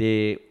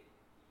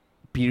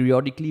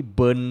periodically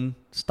burn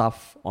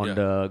stuff on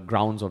the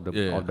grounds of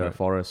the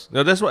forest.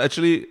 Yeah, that's what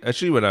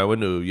actually when I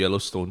went to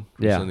Yellowstone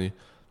recently,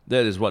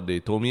 that is what they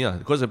told me.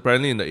 Because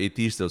apparently in the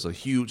 80s there was a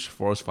huge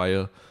forest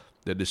fire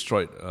that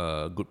destroyed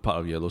a good part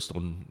of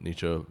Yellowstone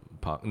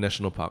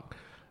National Park.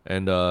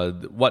 And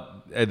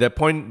what at that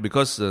point,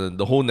 because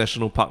the whole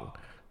national park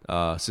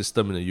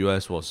system in the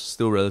US was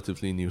still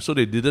relatively new, so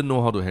they didn't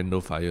know how to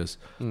handle fires.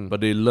 But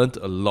they learned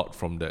a lot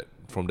from that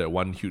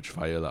one huge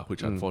fire,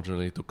 which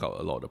unfortunately took out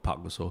a lot of the park.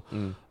 So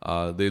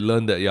they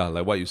learned that,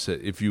 like what you said,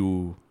 if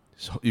you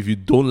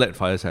don't let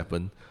fires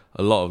happen,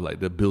 a lot of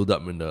the build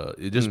up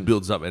it just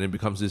builds up and it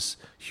becomes this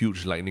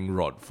huge lightning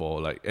rod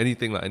for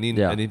anything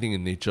anything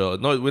in nature.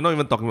 No, we're not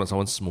even talking about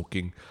someone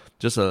smoking,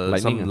 just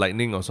some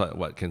lightning or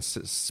what can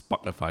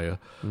spark a fire.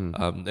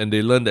 And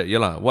they learned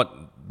that what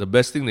the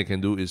best thing they can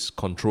do is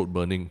controlled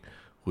burning,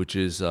 which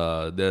is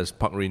there's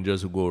park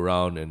rangers who go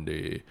around and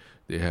they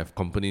have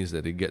companies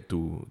that they get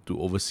to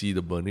oversee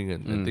the burning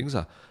and things.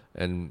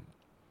 And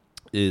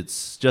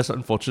it's just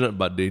unfortunate,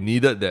 but they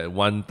needed that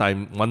one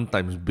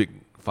times big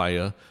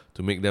fire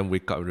to make them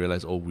wake up and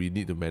realize, we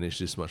need to manage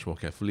this much more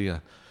carefully.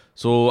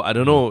 So I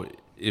don't know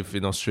if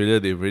in Australia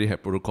they've already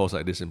had protocols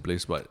like this in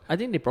place, but I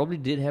think they probably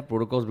did have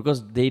protocols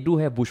because they do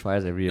have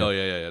bushfires every year. Oh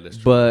yeah, that's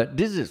true. But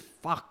this is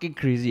fucking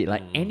crazy.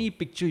 Any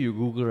picture you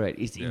Google, right,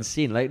 it's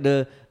insane.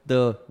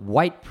 The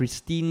white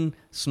pristine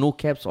snow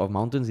caps of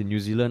mountains in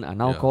New Zealand are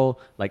now called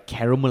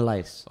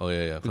caramelized. Oh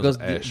yeah, because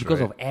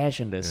of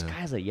ash and the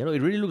skies are yellow.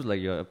 It really looks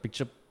like a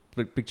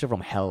picture from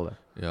hell.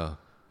 Yeah,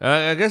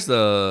 I guess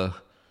the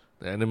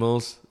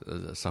animals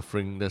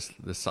suffering. That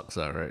sucks,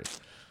 right?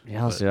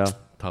 Yes,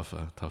 Tough.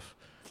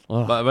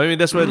 But I mean,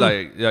 that's where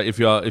if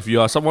you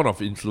are someone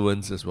of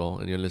influence as well,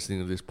 and you're listening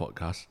to this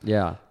podcast,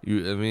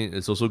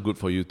 it's also good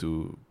for you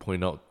to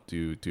point out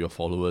to your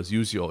followers,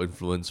 use your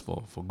influence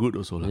for good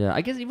also. Yeah,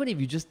 I guess even if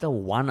you just tell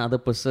one other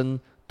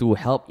person to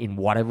help in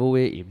whatever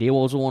way, if they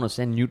also want to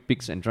send nude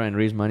pics and try and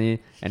raise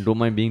money and don't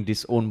mind being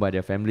disowned by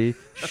their family,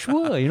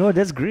 sure,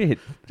 that's great.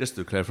 Just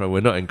to clarify, we're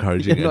not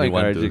encouraging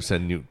anyone to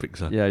send nude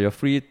pics. Yeah, you're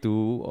free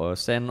to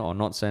send or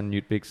not send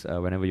nude pics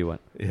whenever you want.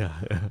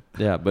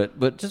 Yeah,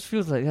 but just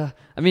feels like,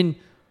 I mean,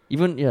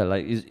 even,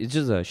 it's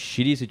just a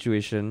shitty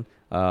situation.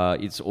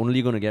 It's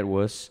only going to get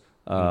worse.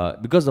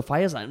 Because the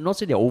fires, I'm not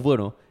saying they're over,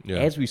 no. Yeah.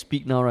 As we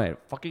speak now, right,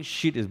 fucking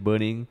shit is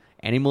burning,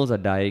 animals are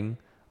dying,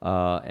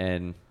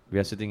 and we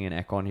are sitting in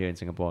aircon here in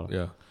Singapore.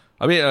 Yeah.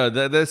 I mean,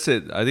 that's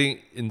it. I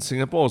think in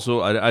Singapore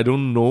also, I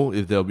don't know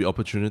if there'll be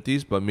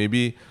opportunities, but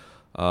maybe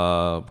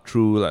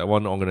through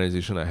one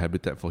organization like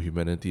Habitat for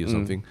Humanity or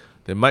something,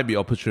 there might be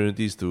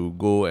opportunities to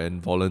go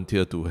and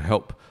volunteer to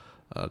help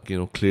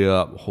clear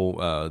up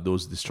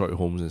those destroyed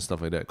homes and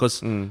stuff like that. Because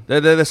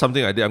that's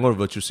something I did. I'm going to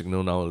virtue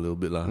signal now a little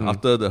bit.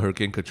 After the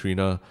Hurricane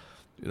Katrina,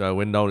 I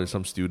went down with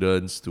some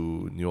students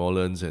to New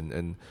Orleans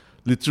and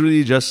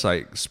literally just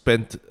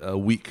spent a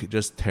week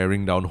just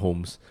tearing down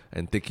homes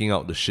and taking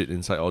out the shit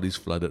inside all these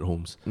flooded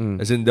homes.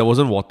 As in, there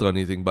wasn't water or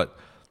anything, but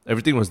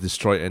everything was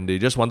destroyed and they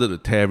just wanted to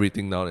tear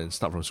everything down and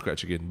start from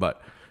scratch again.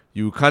 But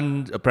you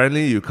can't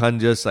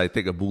just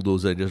take a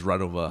bulldozer and just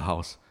run over a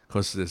house,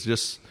 because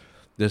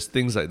there's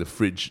things like the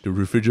fridge, the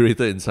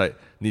refrigerator inside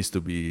needs to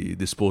be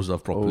disposed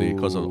of properly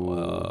because of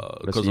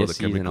the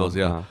chemicals.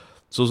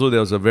 So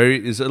there's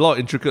it's a lot of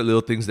intricate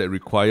little things that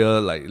require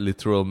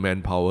literal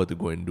manpower to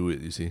go and do it.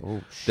 You see,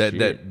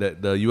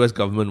 that the US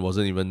government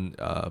wasn't even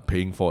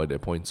paying for at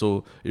that point.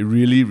 So it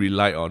really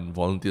relied on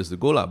volunteers to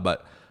go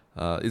But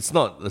it's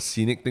not a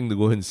scenic thing to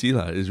go and see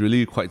It's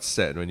really quite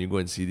sad when you go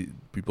and see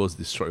people's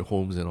destroyed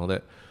homes and all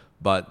that.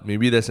 But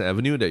maybe there's an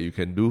avenue that you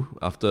can do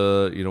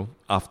after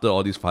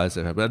all these fires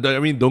have happened. I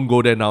mean, don't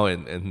go there now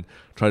and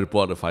try to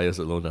put out the fires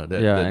alone. That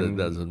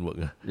doesn't work.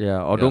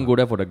 Don't go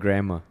there for the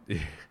gram.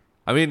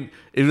 I mean,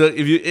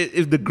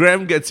 if the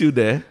gram gets you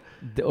there,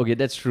 okay,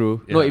 that's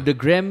true. Yeah. No, if the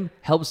gram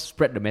helps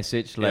spread the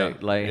message,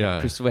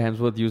 Christopher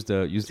Hemsworth used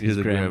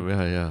the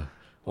gram.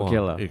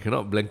 Okay, you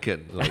cannot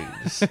blanket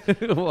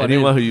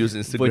anyone who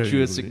uses Instagram.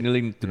 Virtuous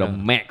signaling to the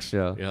max.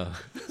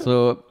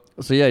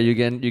 So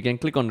you can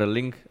click on the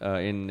link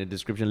in the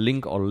description,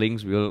 link or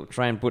links. We'll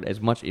try and put as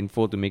much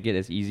info to make it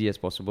as easy as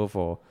possible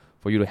for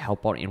you to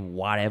help out in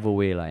whatever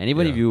way. And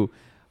even if you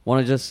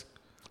want to just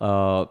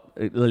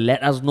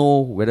let us know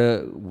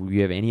whether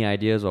you have any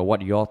ideas or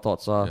what your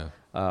thoughts are.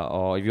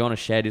 Or if you want to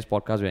share this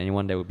podcast with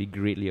anyone, that would be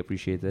greatly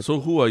appreciated. So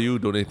who are you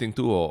donating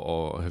to,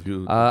 or have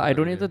you... I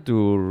donated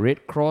to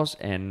Red Cross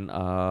and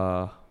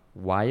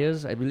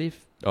Wires, I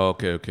believe. Oh,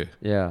 okay.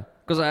 Yeah.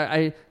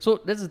 Because so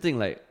that's the thing,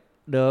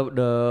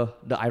 the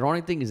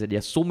ironic thing is that there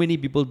are so many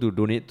people to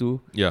donate to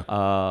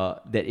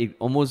that it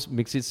almost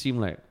makes it seem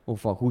like, oh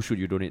fuck, who should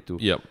you donate to?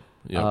 Yep.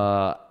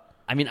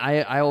 I mean,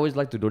 I always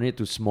like to donate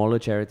to smaller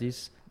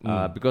charities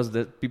because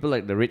the people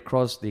like the Red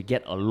Cross, they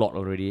get a lot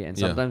already, and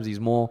sometimes these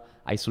more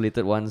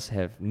isolated ones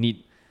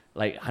need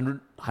like $100,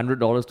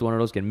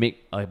 $200 can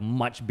make a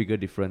much bigger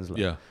difference.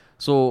 Yeah.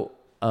 So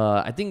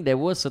I think there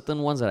were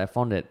certain ones that I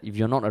found that if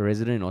you're not a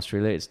resident in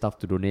Australia, it's tough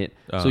to donate.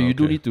 So you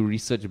do need to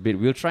research a bit.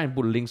 We'll try and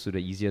put links to the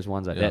easiest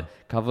ones that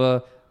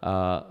cover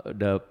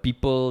the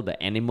people,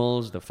 the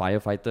animals, the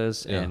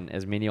firefighters, and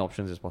as many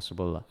options as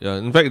possible. Yeah,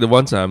 in fact, the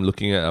ones I'm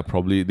looking at are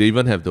probably, they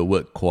even have the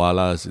word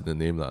koalas in the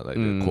name, like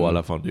the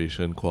Koala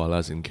Foundation,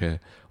 Koalas in Care.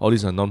 All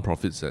these are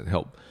non-profits that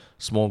help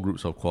small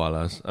groups of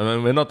koalas. I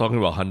mean, we're not talking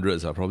about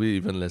hundreds, probably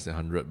even less than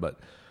 100, but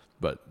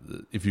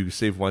if you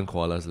save one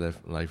koala's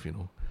life,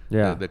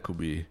 that could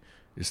be,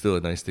 it's still a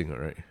nice thing,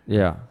 right?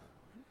 Yeah.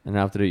 And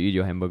after that, you eat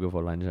your hamburger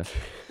for lunch.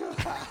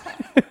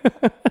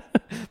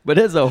 But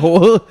that's a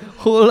whole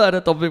other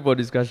topic for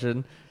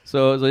discussion.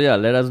 So yeah,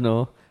 let us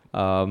know.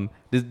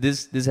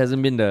 This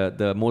hasn't been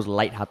the most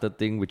light-hearted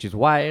thing, which is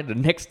why the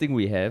next thing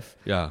we have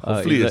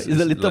hopefully is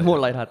a little more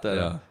light-hearted.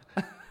 Yeah.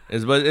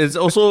 But it's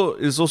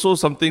also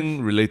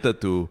something related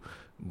to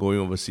going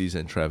overseas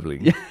and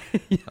traveling.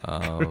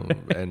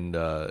 And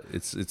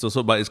it's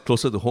also, but it's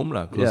closer to home,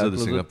 closer to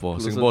Singapore.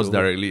 Singapore is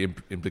directly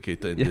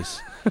implicated in this.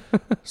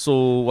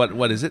 So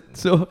what is it?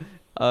 So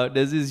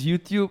there's this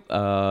YouTube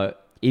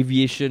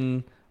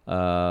aviation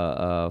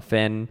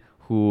fan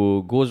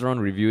who goes around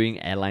reviewing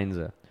airlines.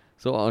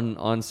 So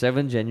on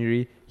 7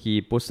 January,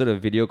 he posted a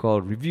video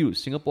called "Review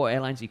Singapore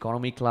Airlines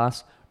Economy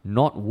Class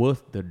Not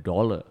Worth the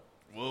Dollar."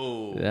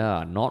 Whoa.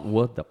 Yeah, not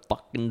worth the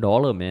fucking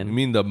dollar, man. You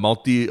mean the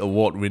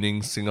multi-award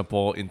winning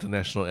Singapore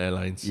International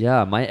Airlines?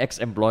 Yeah, my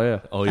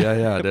ex-employer. Oh,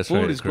 yeah, that's right.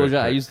 Full disclosure,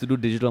 correct. I used to do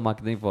digital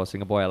marketing for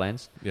Singapore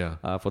Airlines. Yeah.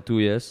 For 2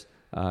 years.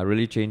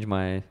 Really changed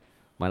my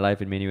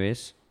life in many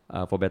ways,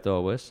 for better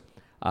or worse.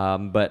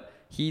 But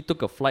he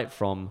took a flight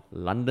from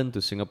London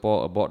to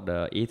Singapore aboard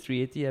the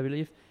A380, I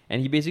believe. And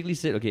he basically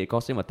said, okay, it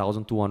cost him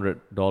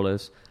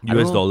 $1,200.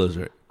 US dollars,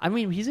 right? I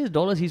mean, he says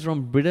dollars. He's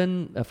from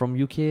Britain, from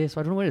UK, so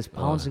I don't know where it's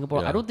pounds,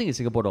 Singapore. I don't think it's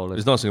Singapore dollars.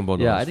 It's not Singapore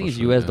dollars. Yeah, I think it's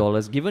US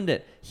dollars. Given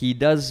that he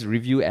does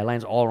review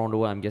airlines all around the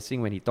world, I'm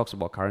guessing when he talks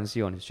about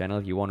currency on his channel,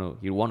 he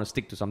want to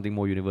stick to something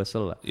more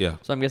universal. Yeah.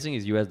 So I'm guessing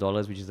it's US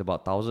dollars, which is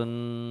about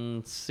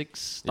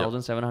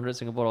 1,700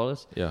 Singapore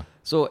dollars. Yeah.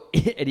 So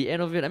at the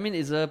end of it, I mean,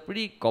 it's a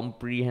pretty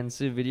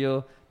comprehensive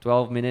video,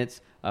 12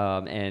 minutes.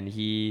 And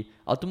he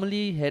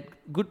ultimately had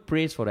good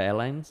praise for the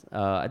airlines.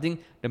 I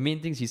think the main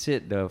things he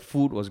said, the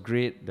food was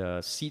great,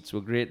 the seats were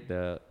great,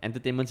 the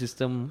entertainment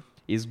system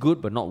is good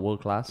but not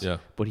world class. Yeah.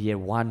 But he had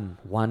one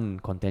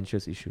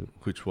contentious issue.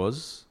 Which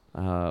was?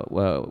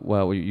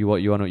 Well, you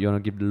wanna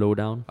give the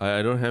lowdown?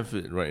 I don't have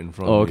it right in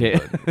front of me.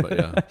 Okay. But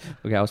yeah.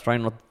 Okay, I was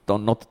trying not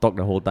to talk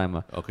the whole time.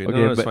 Okay,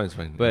 no, it's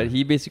fine. But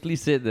he basically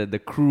said that the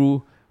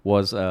crew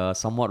was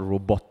somewhat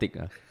robotic.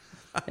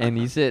 And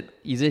he said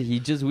he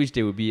just wished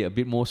they would be a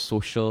bit more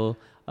social,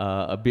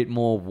 a bit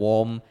more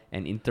warm,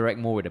 and interact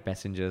more with the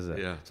passengers.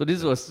 So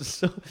this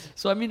was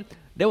so. I mean,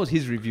 that was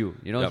his review.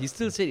 He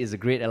still said it's a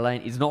great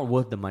airline. It's not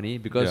worth the money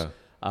because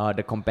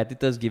the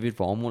competitors give it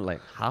for almost like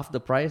half the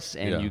price,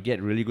 and you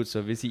get really good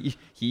service. He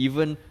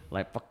even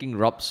like fucking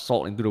rubbed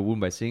salt into the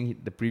wound by saying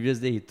the previous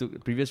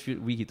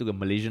week he took a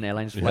Malaysian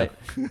Airlines flight,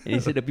 and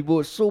he said the people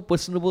were so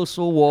personable,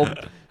 so warm.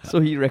 So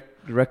he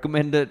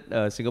recommended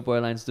Singapore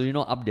Airlines to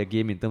up their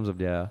game in terms of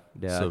their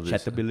service,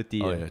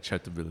 chattability.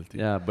 Chattability.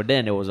 Yeah, but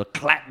then there was a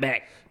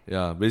clapback.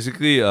 Yeah,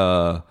 basically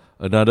an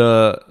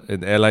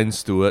airline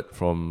steward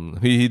from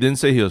he didn't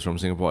say he was from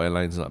Singapore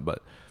Airlines,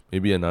 but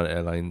maybe another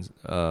airline.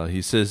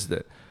 He says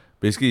that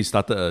basically he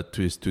started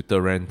his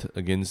Twitter rant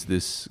against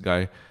this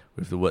guy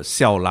with the word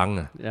 "xiao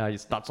lang." Yeah, he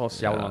starts off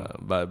 "xiao lang,"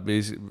 but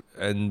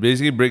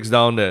basically breaks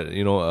down that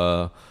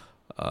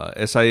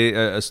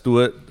SIA a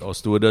steward or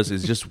stewardess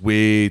is just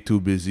way too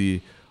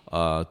busy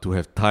to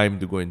have time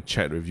to go and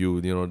chat with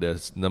you.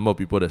 There's number of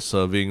people that's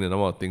serving, the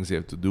number of things they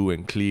have to do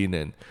and clean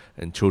and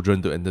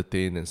children to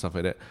entertain and stuff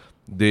like that.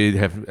 They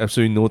have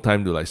absolutely no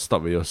time to like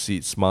stop at your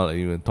seat, smile at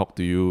you and talk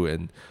to you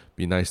and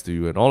be nice to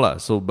you and all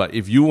that. So, but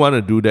if you want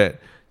to do that,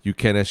 you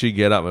can actually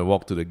get up and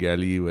walk to the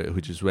galley,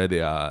 which is where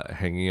they are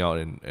hanging out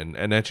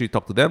and actually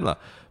talk to them.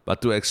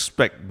 But to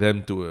expect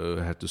them to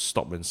have to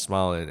stop and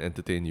smile and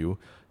entertain you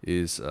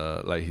is,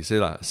 like he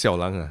said, xiao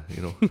lang,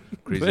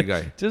 crazy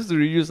guy. Just to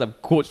reuse some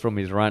quotes from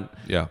his rant.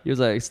 Yeah. He was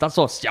like, it starts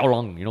off xiao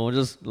lang,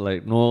 just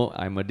like, no,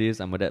 I'm a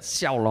this, I'm a that,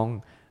 xiao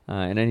lang.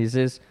 And then he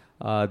says,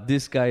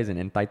 this guy is an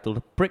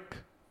entitled prick.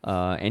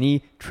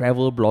 Any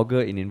travel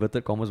blogger in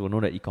inverted commas will know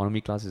that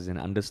economy class is an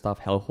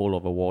understaffed hellhole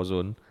of a war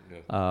zone.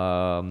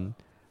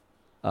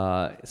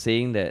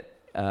 Saying that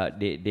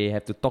they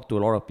have to talk to a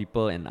lot of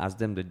people and ask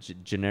them the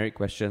generic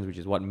questions, which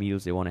is what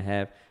meals they want to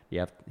have.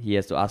 He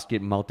has to ask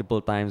it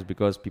multiple times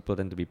because people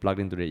tend to be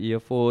plugged into their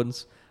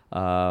earphones.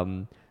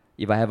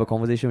 If I have a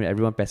conversation with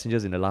everyone,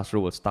 passengers in the last row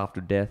will starve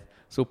to death.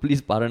 So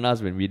please pardon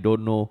us when we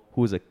don't know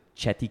who's a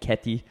chatty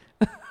catty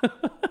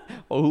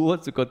or who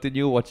wants to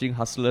continue watching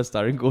Hustler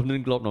starring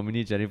Golden Globe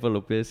nominee Jennifer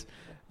Lopez.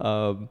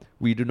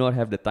 We do not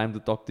have the time to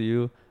talk to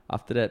you.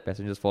 After that,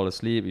 passengers fall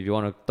asleep. If you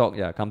want to talk,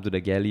 come to the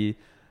galley.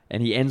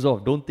 And he ends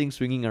off, don't think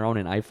swinging around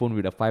an iPhone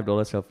with a $5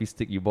 selfie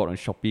stick you bought on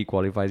Shopee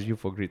qualifies you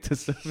for greater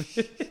service.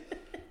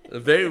 A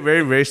very,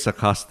 very, very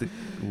sarcastically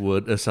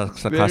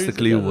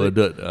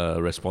worded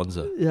response.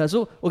 Yeah,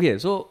 so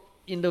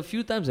in the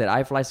few times that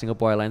I fly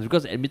Singapore Airlines,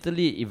 because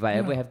admittedly, if I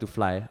ever have to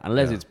fly,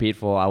 unless it's paid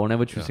for, I will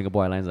never choose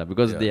Singapore Airlines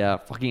because they are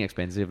fucking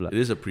expensive. It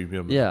is a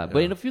premium. Yeah,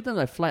 but in the few times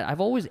I fly,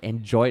 I've always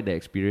enjoyed the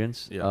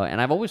experience. And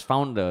I've always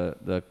found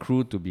the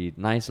crew to be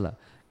nice.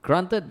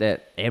 Granted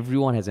that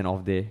everyone has an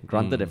off day.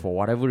 Granted that for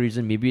whatever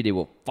reason, maybe they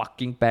were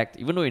fucking packed.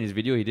 Even though in his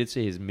video, he did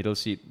say his middle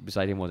seat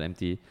beside him was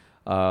empty.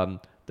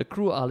 The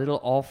crew are a little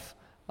off.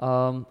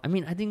 I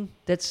mean, I think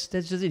that's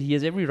just it. He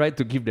has every right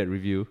to give that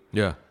review.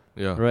 Yeah.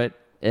 Right?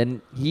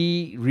 And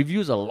he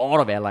reviews a lot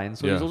of airlines,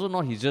 so he's also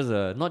not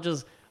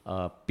just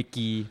a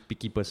picky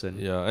person.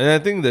 Yeah, and I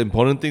think the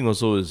important thing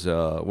also is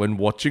when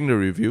watching the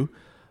review,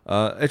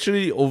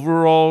 actually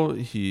overall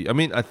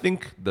I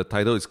think the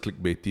title is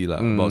clickbaity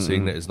about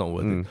saying that it's not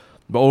worth it.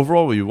 But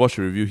overall, when you watch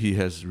the review, he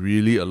has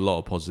really a lot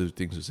of positive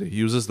things to say. He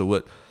uses the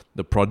word,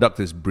 the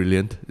product is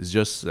brilliant. It's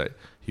just like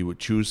he would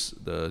choose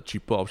the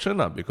cheaper option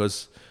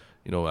because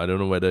I don't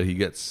know whether he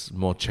gets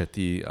more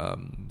chatty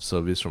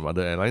service from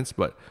other airlines,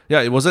 but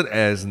yeah, it wasn't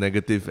as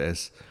negative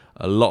as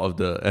a lot of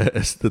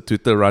as the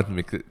Twitter rant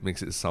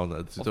makes it sound.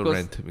 The Twitter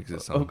rant makes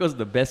it sound. Of course,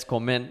 the best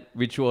comment,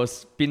 which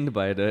was pinned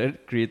by the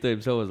creator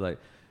himself, was like,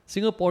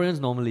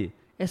 Singaporeans normally,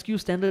 SQ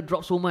standard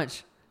drops so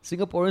much.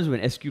 Singaporeans,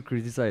 when SQ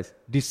criticize,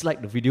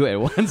 dislike the video at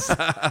once.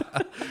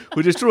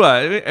 Which is true.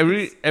 I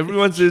mean,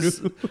 everyone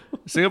says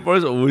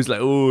Singaporeans are always like,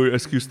 oh,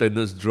 SQ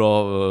standards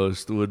drop,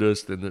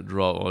 stewardess standard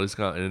drop, all this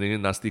kind of, and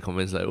then nasty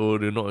comments like, oh,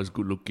 they're not as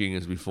good looking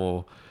as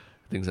before.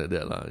 Things like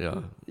that.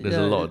 Yeah. There's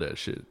a lot of that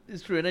shit.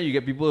 It's true. And then you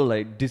get people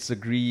like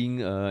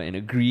disagreeing and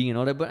agreeing and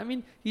all that. But I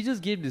mean, he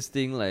just gave this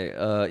thing like,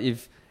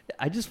 if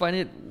I just find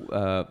it,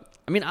 I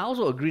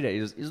also agree that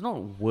it's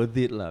not worth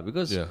it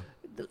because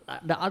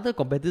the other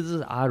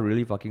competitors are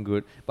really fucking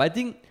good. But I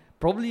think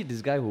probably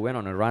this guy who went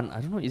on a run,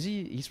 I don't know,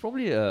 he's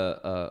probably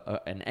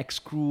an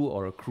ex-crew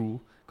or a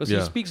crew. Because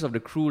he speaks of the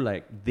crew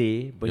like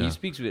they, but he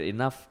speaks with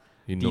enough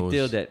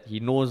detail that he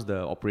knows the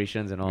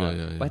operations and all.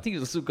 But I think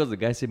it's also because the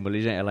guy said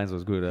Malaysian Airlines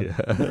was good.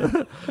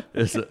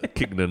 It's a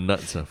kick the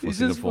nuts for it's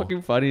Singapore. Just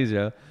fucking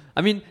funny,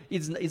 I mean,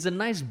 it's a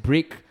nice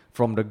break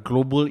from the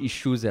global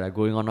issues that are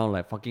going on now,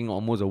 like fucking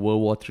almost a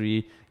World War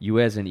III,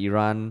 US and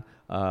Iran,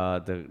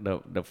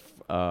 the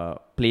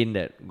plane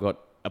that got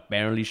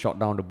apparently shot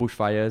down, the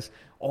bushfires,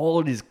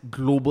 all these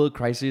global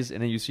crises,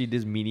 and then you see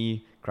this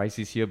mini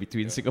crisis here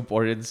between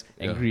Singaporeans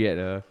angry at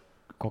a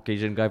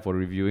Caucasian guy for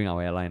reviewing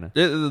our airline.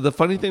 The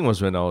funny thing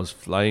was when I was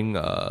flying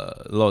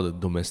a lot of the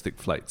domestic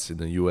flights in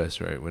the US,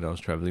 right, when I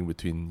was traveling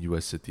between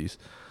US cities,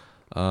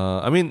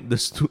 the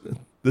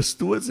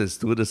stewards and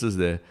stewardesses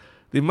there,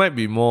 they might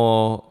be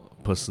more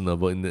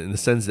personable in the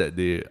sense that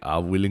they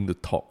are willing to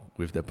talk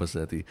with their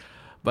personality,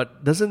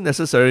 but doesn't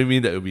necessarily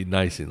mean that it'll be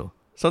nice.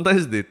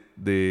 Sometimes the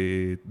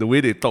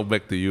way they talk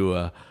back to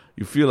you,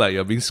 you feel like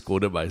you're being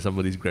scolded by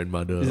somebody's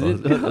grandmother.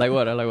 Like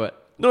what?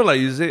 No, like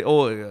you say,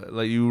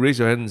 like you raise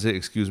your hand and say,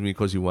 excuse me,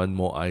 because you want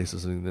more ice or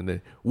something. Then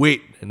they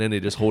wait, and then they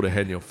just hold a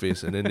hand in your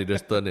face, and then they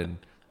just turn and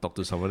talk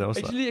to someone else.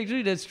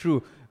 Actually, that's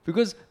true.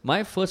 Because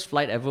my first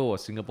flight ever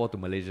was Singapore to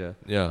Malaysia.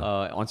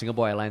 On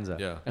Singapore Airlines.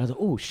 And I was like,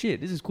 oh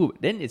shit, this is cool.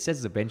 Then it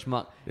sets the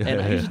benchmark.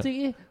 And I used to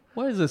think,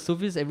 what is the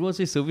service? Everyone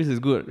says service is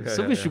good.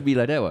 Service should be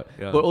like that, what?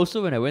 But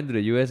also when I went to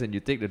the US and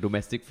you take the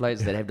domestic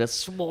flights that have the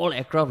small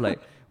aircraft, like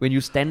when you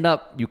stand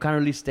up, you can't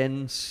really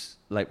stand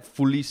like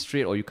fully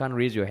straight, or you can't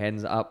raise your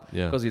hands up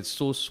because it's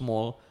so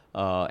small.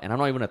 And I'm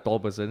not even a tall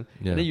person.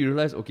 And then you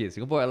realize, okay,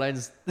 Singapore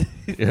Airlines,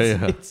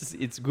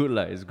 it's good,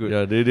 it's good.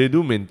 Yeah, they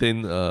do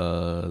maintain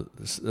a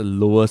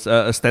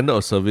standard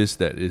of service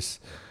that is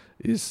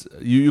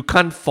you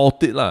can't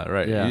fault it,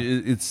 right?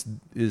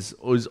 It's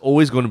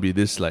always going to be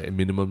this like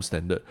minimum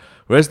standard.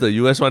 Whereas the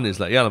US one is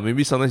like,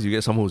 maybe sometimes you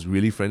get someone who's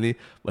really friendly,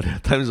 but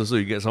at times also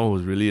you get someone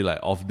who's really like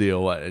off day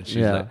or what, and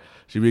she's like,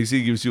 she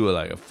basically gives you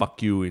a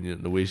fuck you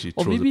in the way she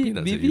throws the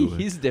peanuts at you.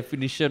 Maybe his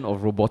definition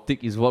of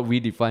robotic is what we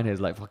define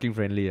as like fucking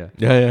friendly.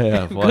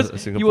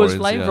 Because he was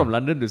flying from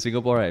London to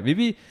Singapore, right?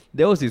 Maybe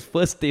that was his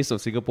first taste of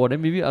Singapore.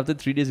 Then maybe after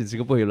 3 days in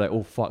Singapore, you're like,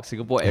 oh fuck,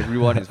 Singapore,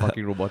 everyone is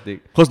fucking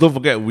robotic. Because don't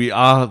forget, we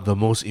are the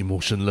most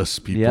emotionless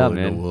people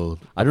in the world.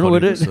 I don't know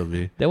whether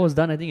that was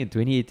done, I think, in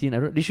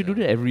 2018. They should do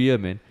that every year,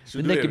 man.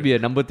 Then that could be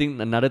another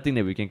thing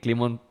that we can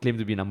claim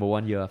to be number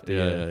one year after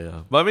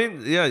year. But I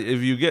mean,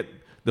 if you get,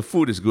 the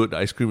food is good, the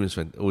ice cream is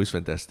always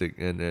fantastic,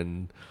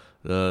 and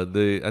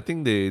I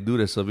think they do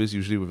their service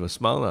usually with a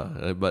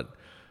smile, but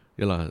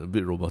a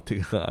bit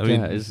robotic. I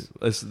mean,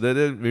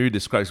 that maybe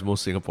describes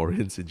most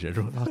Singaporeans in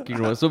general.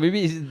 Fucking so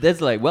maybe that's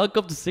like,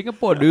 welcome to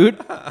Singapore,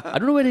 dude. I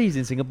don't know whether he's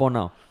in Singapore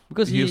now,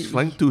 because he's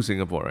flying to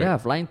Singapore, right? Yeah,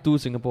 flying to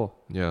Singapore.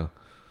 Yeah.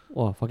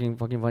 Wow, fucking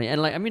funny.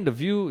 And like, I mean, the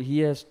view, he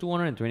has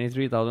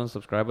 223,000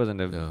 subscribers, and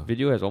the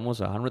video has almost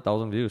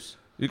 100,000 views.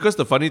 Because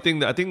the funny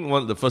thing, I think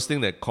the first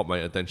thing that caught my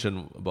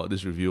attention about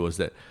this review was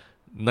that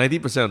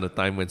 90% of the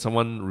time when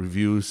someone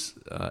reviews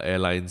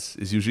airlines,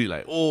 it's usually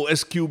like, oh,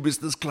 SQ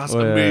business class,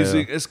 Oh, yeah,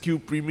 amazing.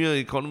 SQ premier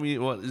economy,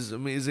 what is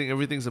amazing.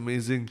 Everything's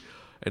amazing.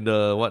 And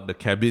the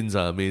cabins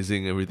are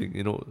amazing,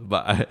 everything,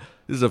 But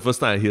this is the first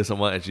time I hear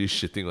someone actually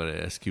shitting on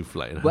an SQ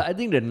flight. But I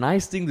think the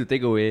nice thing to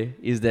take away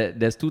is that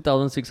there's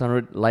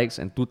 2,600 likes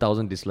and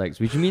 2,000 dislikes,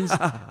 which means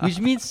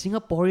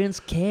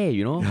Singaporeans care,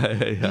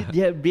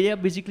 They are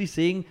basically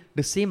saying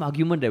the same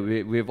argument that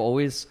we've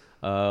always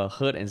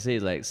heard and say,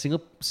 like,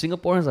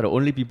 Singaporeans are the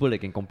only people that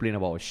can complain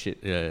about our shit.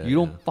 You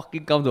don't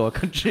fucking come to our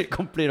country and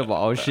complain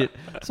about our shit.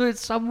 So it's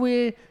some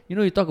way,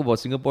 you talk about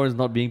Singaporeans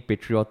not being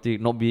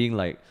patriotic, not being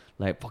like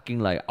fucking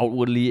like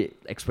outwardly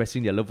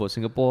expressing their love for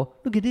Singapore.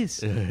 Look at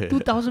this.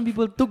 2,000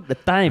 people took the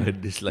time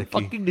to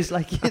fucking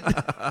dislike it.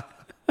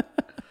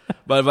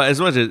 But as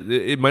much as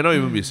it might not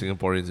even be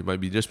Singaporeans, it might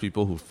be just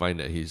people who find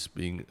that he's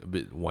being a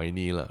bit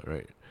whiny,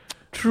 right?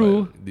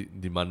 True.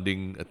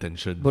 Demanding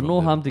attention. But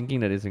no harm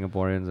thinking that it's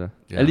Singaporeans.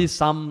 At least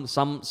some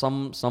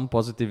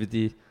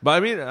positivity. But I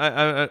mean,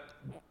 I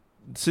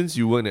since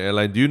you work in the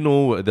airline, do you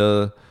know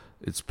whether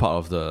it's part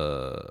of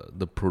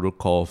the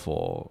protocol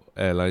for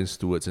airline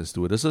stewards and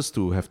stewardesses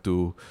to have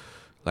to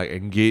like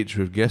engage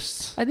with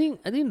guests? I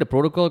think the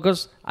protocol,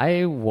 because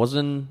I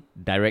wasn't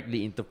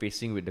directly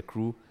interfacing with the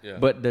crew,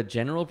 but the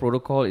general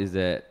protocol is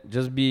that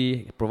just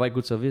provide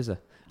good service.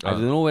 I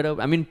don't know whether,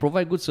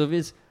 provide good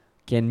service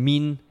can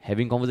mean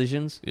having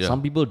conversations.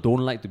 Some people don't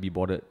like to be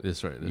bothered.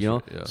 That's right.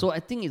 So I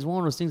think it's one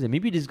of those things that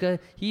maybe this guy,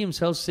 he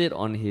himself said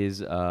on his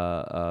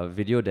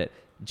video that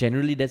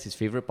generally that's his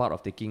favorite part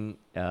of taking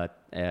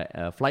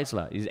flights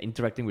is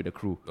interacting with the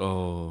crew.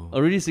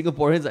 Already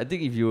Singaporeans, I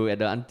think if you at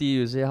the auntie,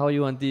 you say, how are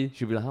you, auntie?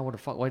 She'll be like, what the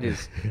fuck, why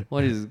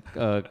is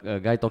a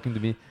guy talking to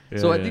me?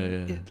 So I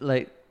think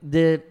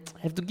they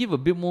have to give a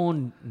bit more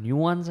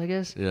nuance, I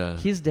guess.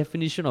 His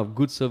definition of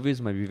good service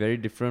might be very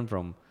different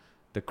from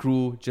the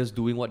crew just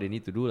doing what they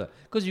need to do.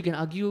 Because you can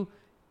argue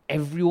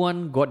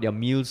everyone got their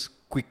meals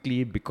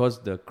quickly because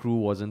the crew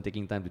wasn't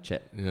taking time to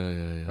chat.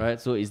 Right?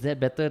 So is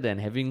that better than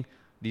having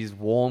these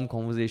warm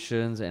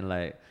conversations and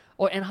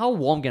and how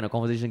warm can a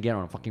conversation get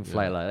on a fucking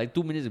flight? Like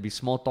 2 minutes it'd be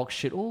small talk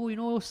shit.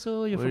 Oh,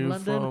 sir, you're from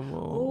London.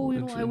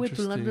 I went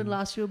to London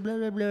last year, blah,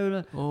 blah,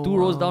 blah, blah. 2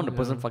 rows down, the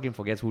person fucking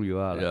forgets who you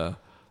are.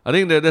 I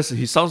think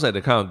he sounds like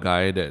the kind of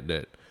guy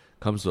that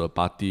comes to a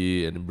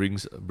party and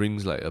brings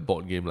like a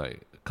board game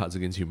like Cards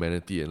Against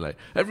Humanity and like,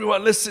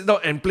 everyone, let's sit down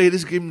and play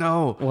this game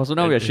now. So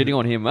now we are shitting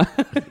on him.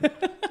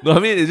 No, I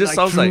mean, it just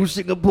sounds like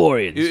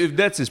Singaporeans. If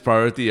that's his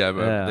priority,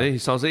 then he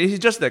sounds like he's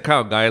just that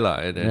kind of guy,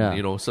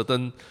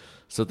 and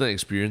certain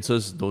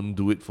experiences don't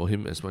do it for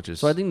him as much as.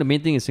 So I think the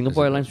main thing is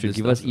Singapore Airlines should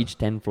give us each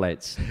 10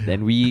 flights.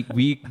 Then we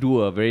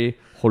do a very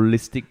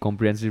holistic,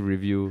 comprehensive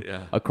review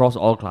across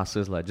all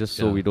classes, just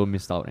so we don't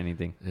miss out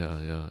anything.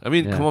 I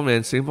mean, come on,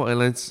 man. Singapore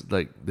Airlines,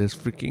 there's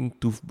freaking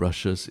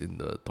toothbrushes in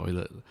the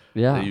toilet.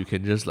 That you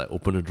can just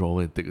open a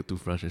drawer and take a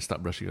toothbrush and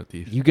start brushing your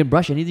teeth. You can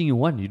brush anything you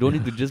want. You don't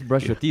need to just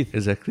brush your teeth.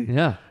 Exactly.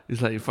 Yeah. It's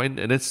like you find,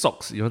 and then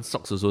socks. You want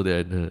socks also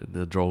there in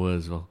the drawer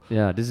as well.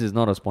 Yeah, this is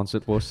not a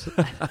sponsored post.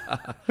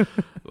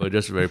 We're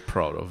just very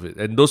proud of it.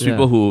 And those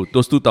people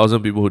those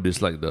 2,000 people who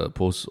dislike the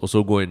post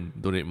also go and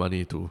donate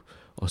money to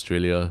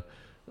Australia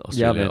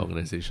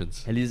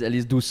organizations. At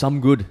least do some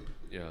good.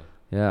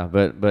 Yeah,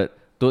 but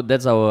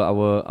that's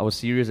our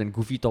serious and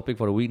goofy topic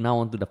for the week. Now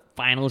on to the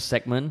final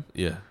segment.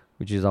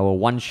 Which is our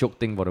one shiok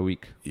thing for the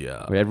week.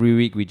 Where every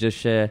week we just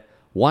share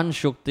one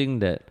shiok thing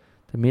that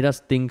made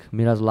us think,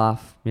 made us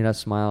laugh, made us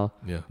smile,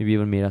 maybe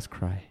even made us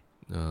cry.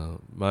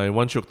 My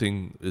one shiok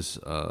thing is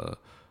a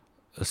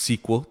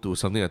sequel to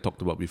something I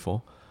talked about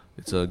before.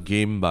 It's a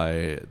game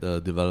by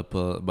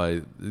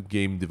the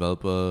game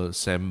developer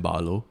Sam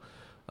Barlow.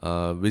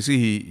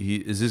 Basically, he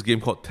is this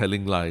game called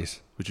Telling Lies,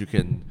 which you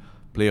can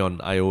play on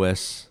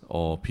iOS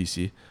or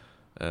PC.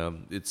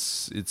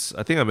 It's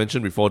I think I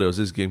mentioned before there was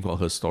this game called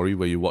Her Story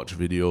where you watch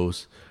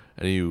videos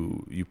and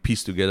you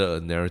piece together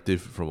a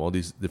narrative from all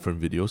these different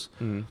videos.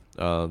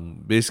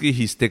 Basically,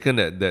 he's taken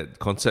that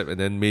concept and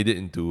then made it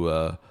into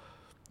a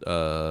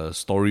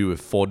story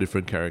with 4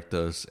 different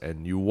characters,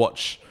 and you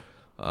watch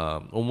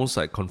almost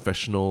like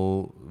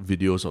confessional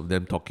videos of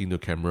them talking to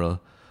camera,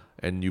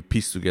 and you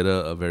piece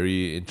together a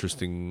very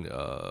interesting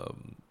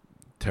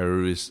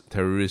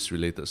terrorist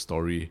related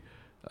story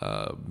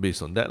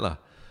based on that lah.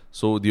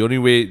 So the only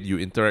way you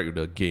interact with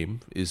the game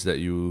is that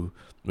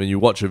when you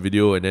watch a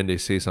video and then they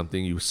say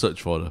something, you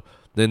search for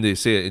then they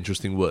say an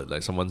interesting word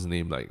like someone's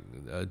name, like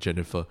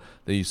Jennifer.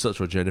 Then you search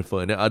for Jennifer,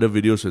 and then other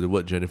videos with the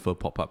word Jennifer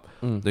pop up.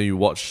 Then you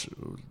watch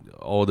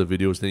all the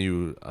videos, then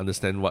you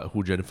understand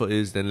who Jennifer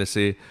is. Then let's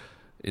say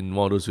in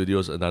one of those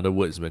videos another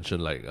word is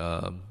mentioned like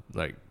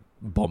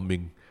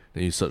bombing.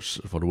 Then you search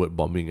for the word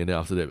bombing, and then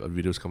after that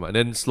videos come out, and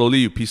then slowly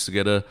you piece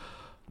together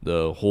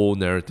the whole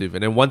narrative.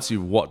 And then once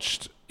you've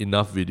watched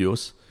enough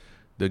videos,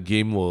 the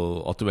game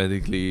will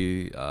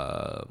automatically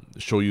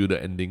show you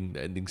the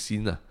ending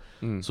scene.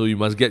 So you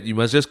must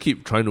just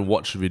keep trying to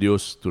watch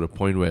videos to the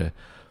point where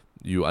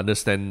you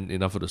understand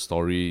enough of the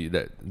story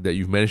that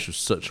you've managed to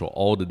search for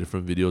all the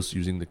different videos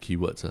using the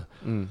keywords.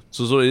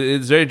 So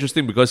it's very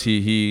interesting because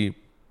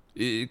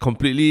it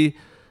completely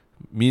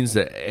means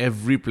that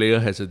every player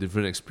has a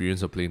different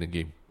experience of playing the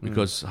game,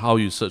 because how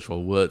you search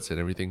for words and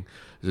everything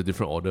is a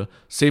different order.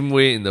 Same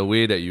way in the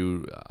way that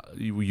you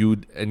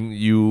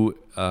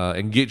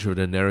engage with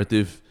the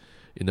narrative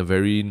in a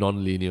very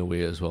non-linear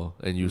way as well,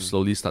 and you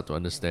slowly start to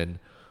understand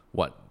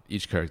what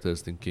each character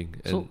is thinking.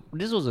 So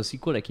this was a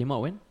sequel that came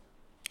out when?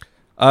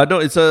 No,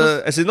 it's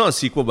not a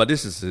sequel, but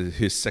this is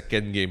his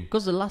second game.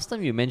 Because the last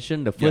time you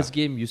mentioned the first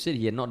game, you said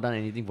he had not done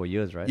anything for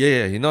years, right?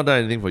 Yeah, he not done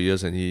anything for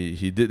years, and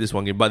he did this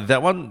one game. But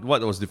that one,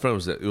 what was different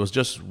was that it was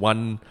just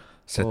one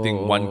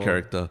setting, one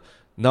character.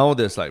 Now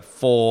there's like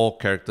 4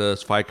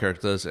 characters, 5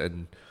 characters,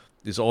 and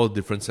it's all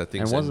different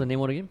settings. And what's the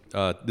name of the game?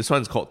 This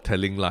one's called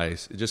Telling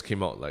Lies. It just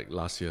came out like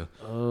last year.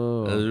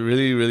 Oh. A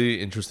really, really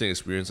interesting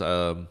experience.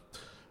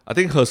 I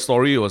think her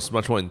story was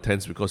much more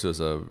intense because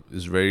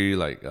it's very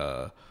like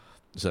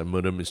it's a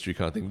murder mystery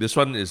kind of thing. This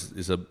one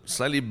is a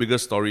slightly bigger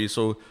story,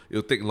 so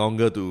it'll take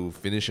longer to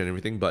finish and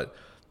everything. But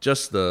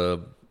just the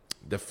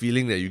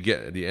feeling that you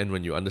get at the end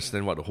when you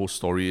understand what the whole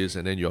story is,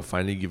 and then you're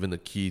finally given the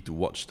key to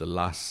watch the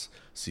last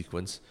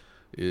sequence,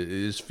 it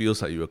just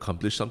feels like you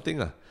accomplished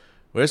something.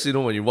 Whereas,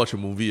 when you watch a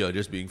movie, you're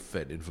just being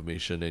fed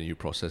information and you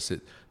process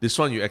it. This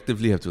one, you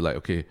actively have to like,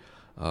 okay,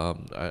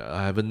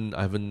 I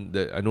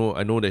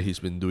know that he's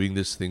been doing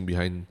this thing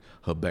behind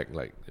her back,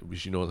 like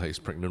which like his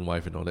pregnant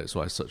wife and all that.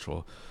 So I search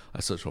for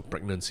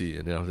pregnancy,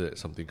 and then after that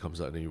something comes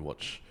out, and then you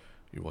watch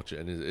it,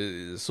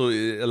 and so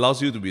it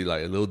allows you to be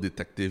like a little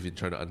detective in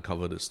trying to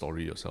uncover the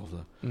story yourself.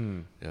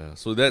 Yeah,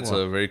 so that's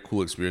a very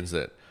cool experience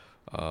that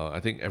I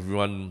think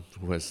everyone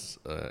who has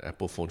an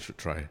Apple phone should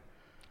try.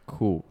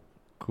 Cool.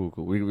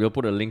 We'll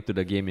put a link to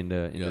the game in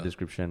the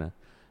description.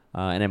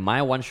 And then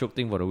my one shock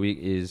thing for the week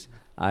is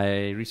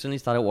I recently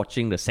started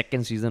watching the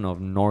second season of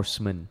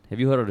Norsemen. Have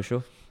you heard of the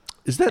show?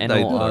 Is that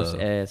Norsemen?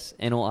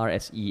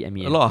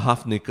 A lot of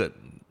half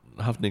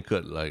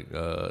naked like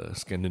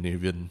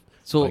Scandinavian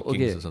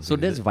Vikings or something. So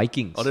that's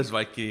Vikings. Oh, that's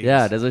Vikings.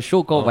 Yeah, there's a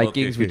show called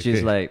Vikings, okay, which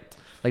is like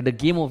the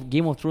Game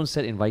of Thrones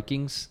set in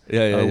Vikings.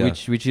 Yeah.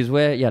 Which is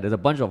where there's a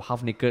bunch of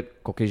half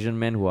naked Caucasian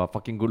men who are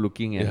fucking good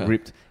looking and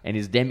ripped, and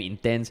it's damn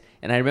intense.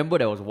 And I remember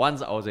there was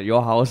once I was at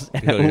your house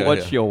and I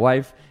watched your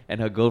wife and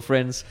her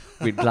girlfriends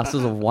with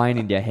glasses of wine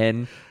in their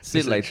hand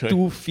sit like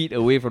 2 feet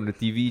away from the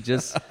TV,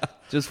 just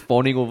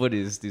fawning over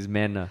this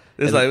man.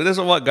 That's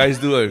what guys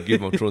do at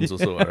Game of Thrones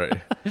also, right?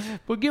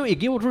 But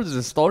Game of Thrones is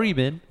a story,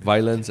 man.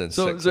 Violence and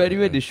sex. So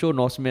anyway, the show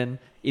Norsemen,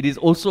 it is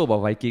also about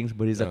Vikings,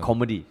 but it's a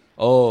comedy.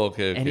 Oh,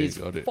 okay, and it's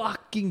got it.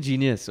 fucking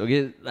genius.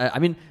 Okay, I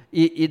mean,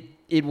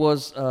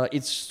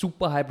 it's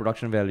super high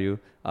production value.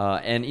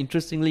 And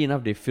interestingly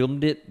enough, they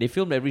filmed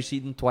every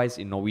season twice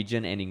in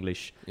Norwegian and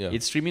English. Yeah.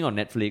 It's streaming on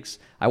Netflix.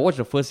 I watched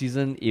the first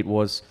season.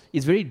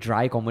 It's very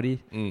dry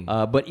comedy.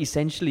 But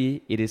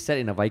essentially, it is set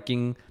in a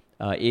Viking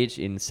age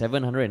in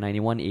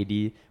 791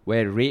 AD,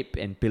 where rape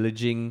and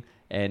pillaging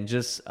and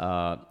just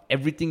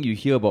everything you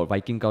hear about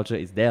Viking culture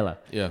is there.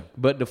 Yeah.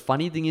 But the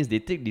funny thing is they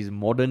take these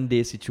modern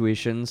day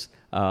situations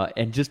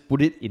and just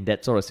put it in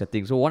that sort of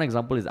setting. So one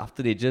example is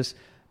after they just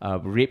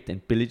raped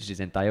and pillaged this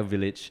entire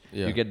village,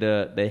 you get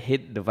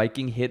the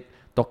Viking head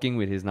talking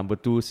with his number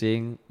 2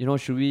 saying,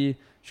 should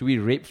we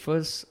rape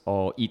first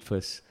or eat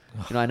first?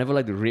 I never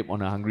like to rape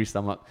on a hungry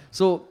stomach.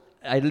 So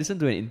I listened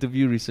to an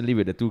interview recently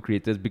with the 2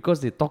 creators because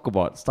they talk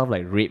about stuff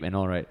like rape and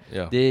all, right?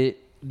 Yeah.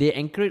 They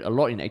anchor it a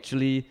lot in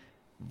actually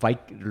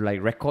like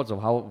records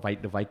of how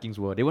the Vikings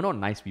were. They were not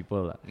nice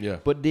people. Yeah.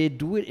 But they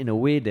do it in a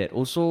way that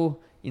also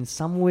in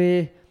some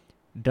way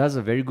does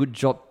a very good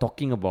job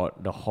talking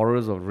about the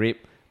horrors of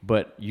rape,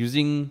 but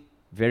using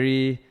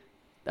very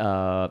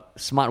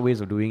smart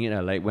ways of doing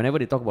it. Like whenever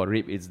they talk about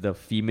rape, it's the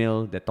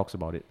female that talks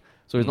about it.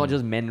 So it's not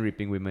just men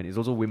raping women; it's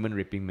also women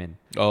raping men.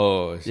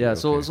 Oh, I see. Yeah.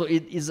 Okay. So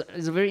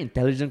it's a very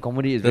intelligent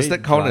comedy. It's Does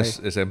very that count dry.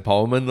 as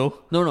empowerment though?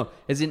 No.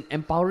 As in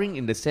empowering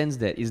in the sense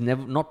that it's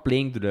never not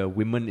playing to the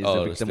women is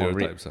the victim of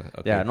rape.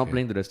 Not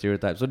playing to the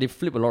stereotypes. So they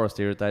flip a lot of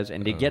stereotypes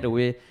and they get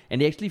away.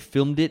 And they actually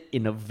filmed it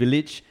in a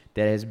village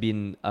that has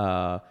been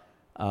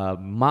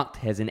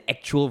marked as an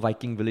actual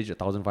Viking village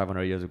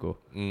 1,500 years ago.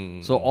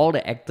 So all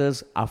the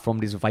actors are from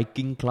this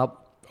Viking club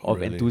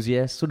of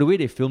enthusiasts. So the way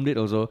they filmed it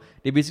also,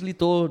 they basically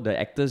told the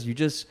actors,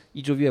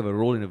 each of you have a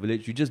role in the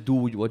village, you just do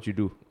what you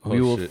do.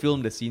 We will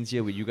film the scenes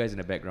here with you guys in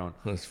the background.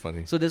 That's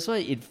funny. So that's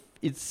why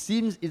it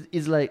seems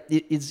it's like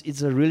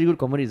it's a really good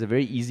comedy. It's a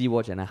very easy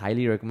watch, and I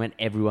highly recommend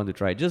everyone to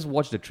try it. Just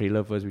watch the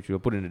trailer first, which we'll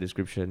put in the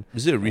description.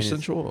 Is it a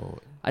recent show? Or?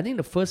 I think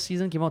the first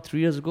season came out 3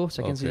 years ago.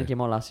 Second season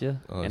came out last year,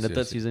 and the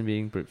third season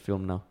being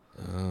filmed now.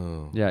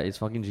 Oh, yeah, it's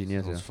fucking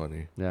genius. That's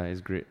funny. Yeah,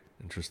 it's great.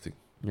 Interesting.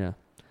 Yeah,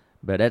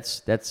 but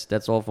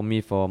that's all for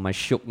me for my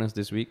shookness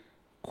this week.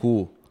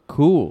 Cool.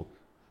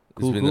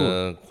 It's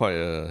been quite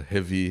a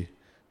heavy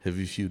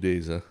few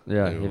days.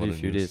 Yeah, heavy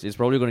few days. It's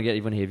probably going to get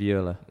even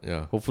heavier.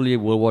 Yeah. Hopefully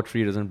World War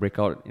III doesn't break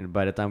out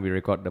by the time we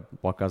record the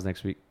podcast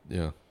next week.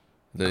 Yeah.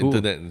 The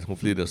internet,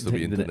 hopefully there'll still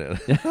be internet.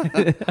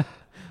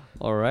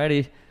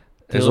 Alrighty.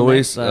 As Till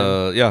always,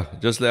 next time.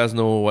 just let us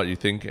know what you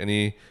think,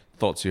 any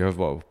thoughts you have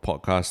about our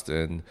podcast,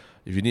 and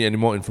if you need any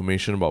more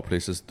information about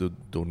places to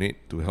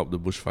donate to help the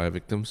bushfire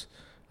victims,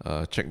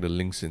 check the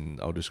links in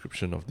our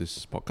description of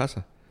this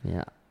podcast.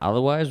 Yeah.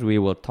 Otherwise, we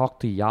will talk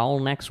to y'all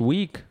next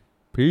week.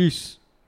 Peace.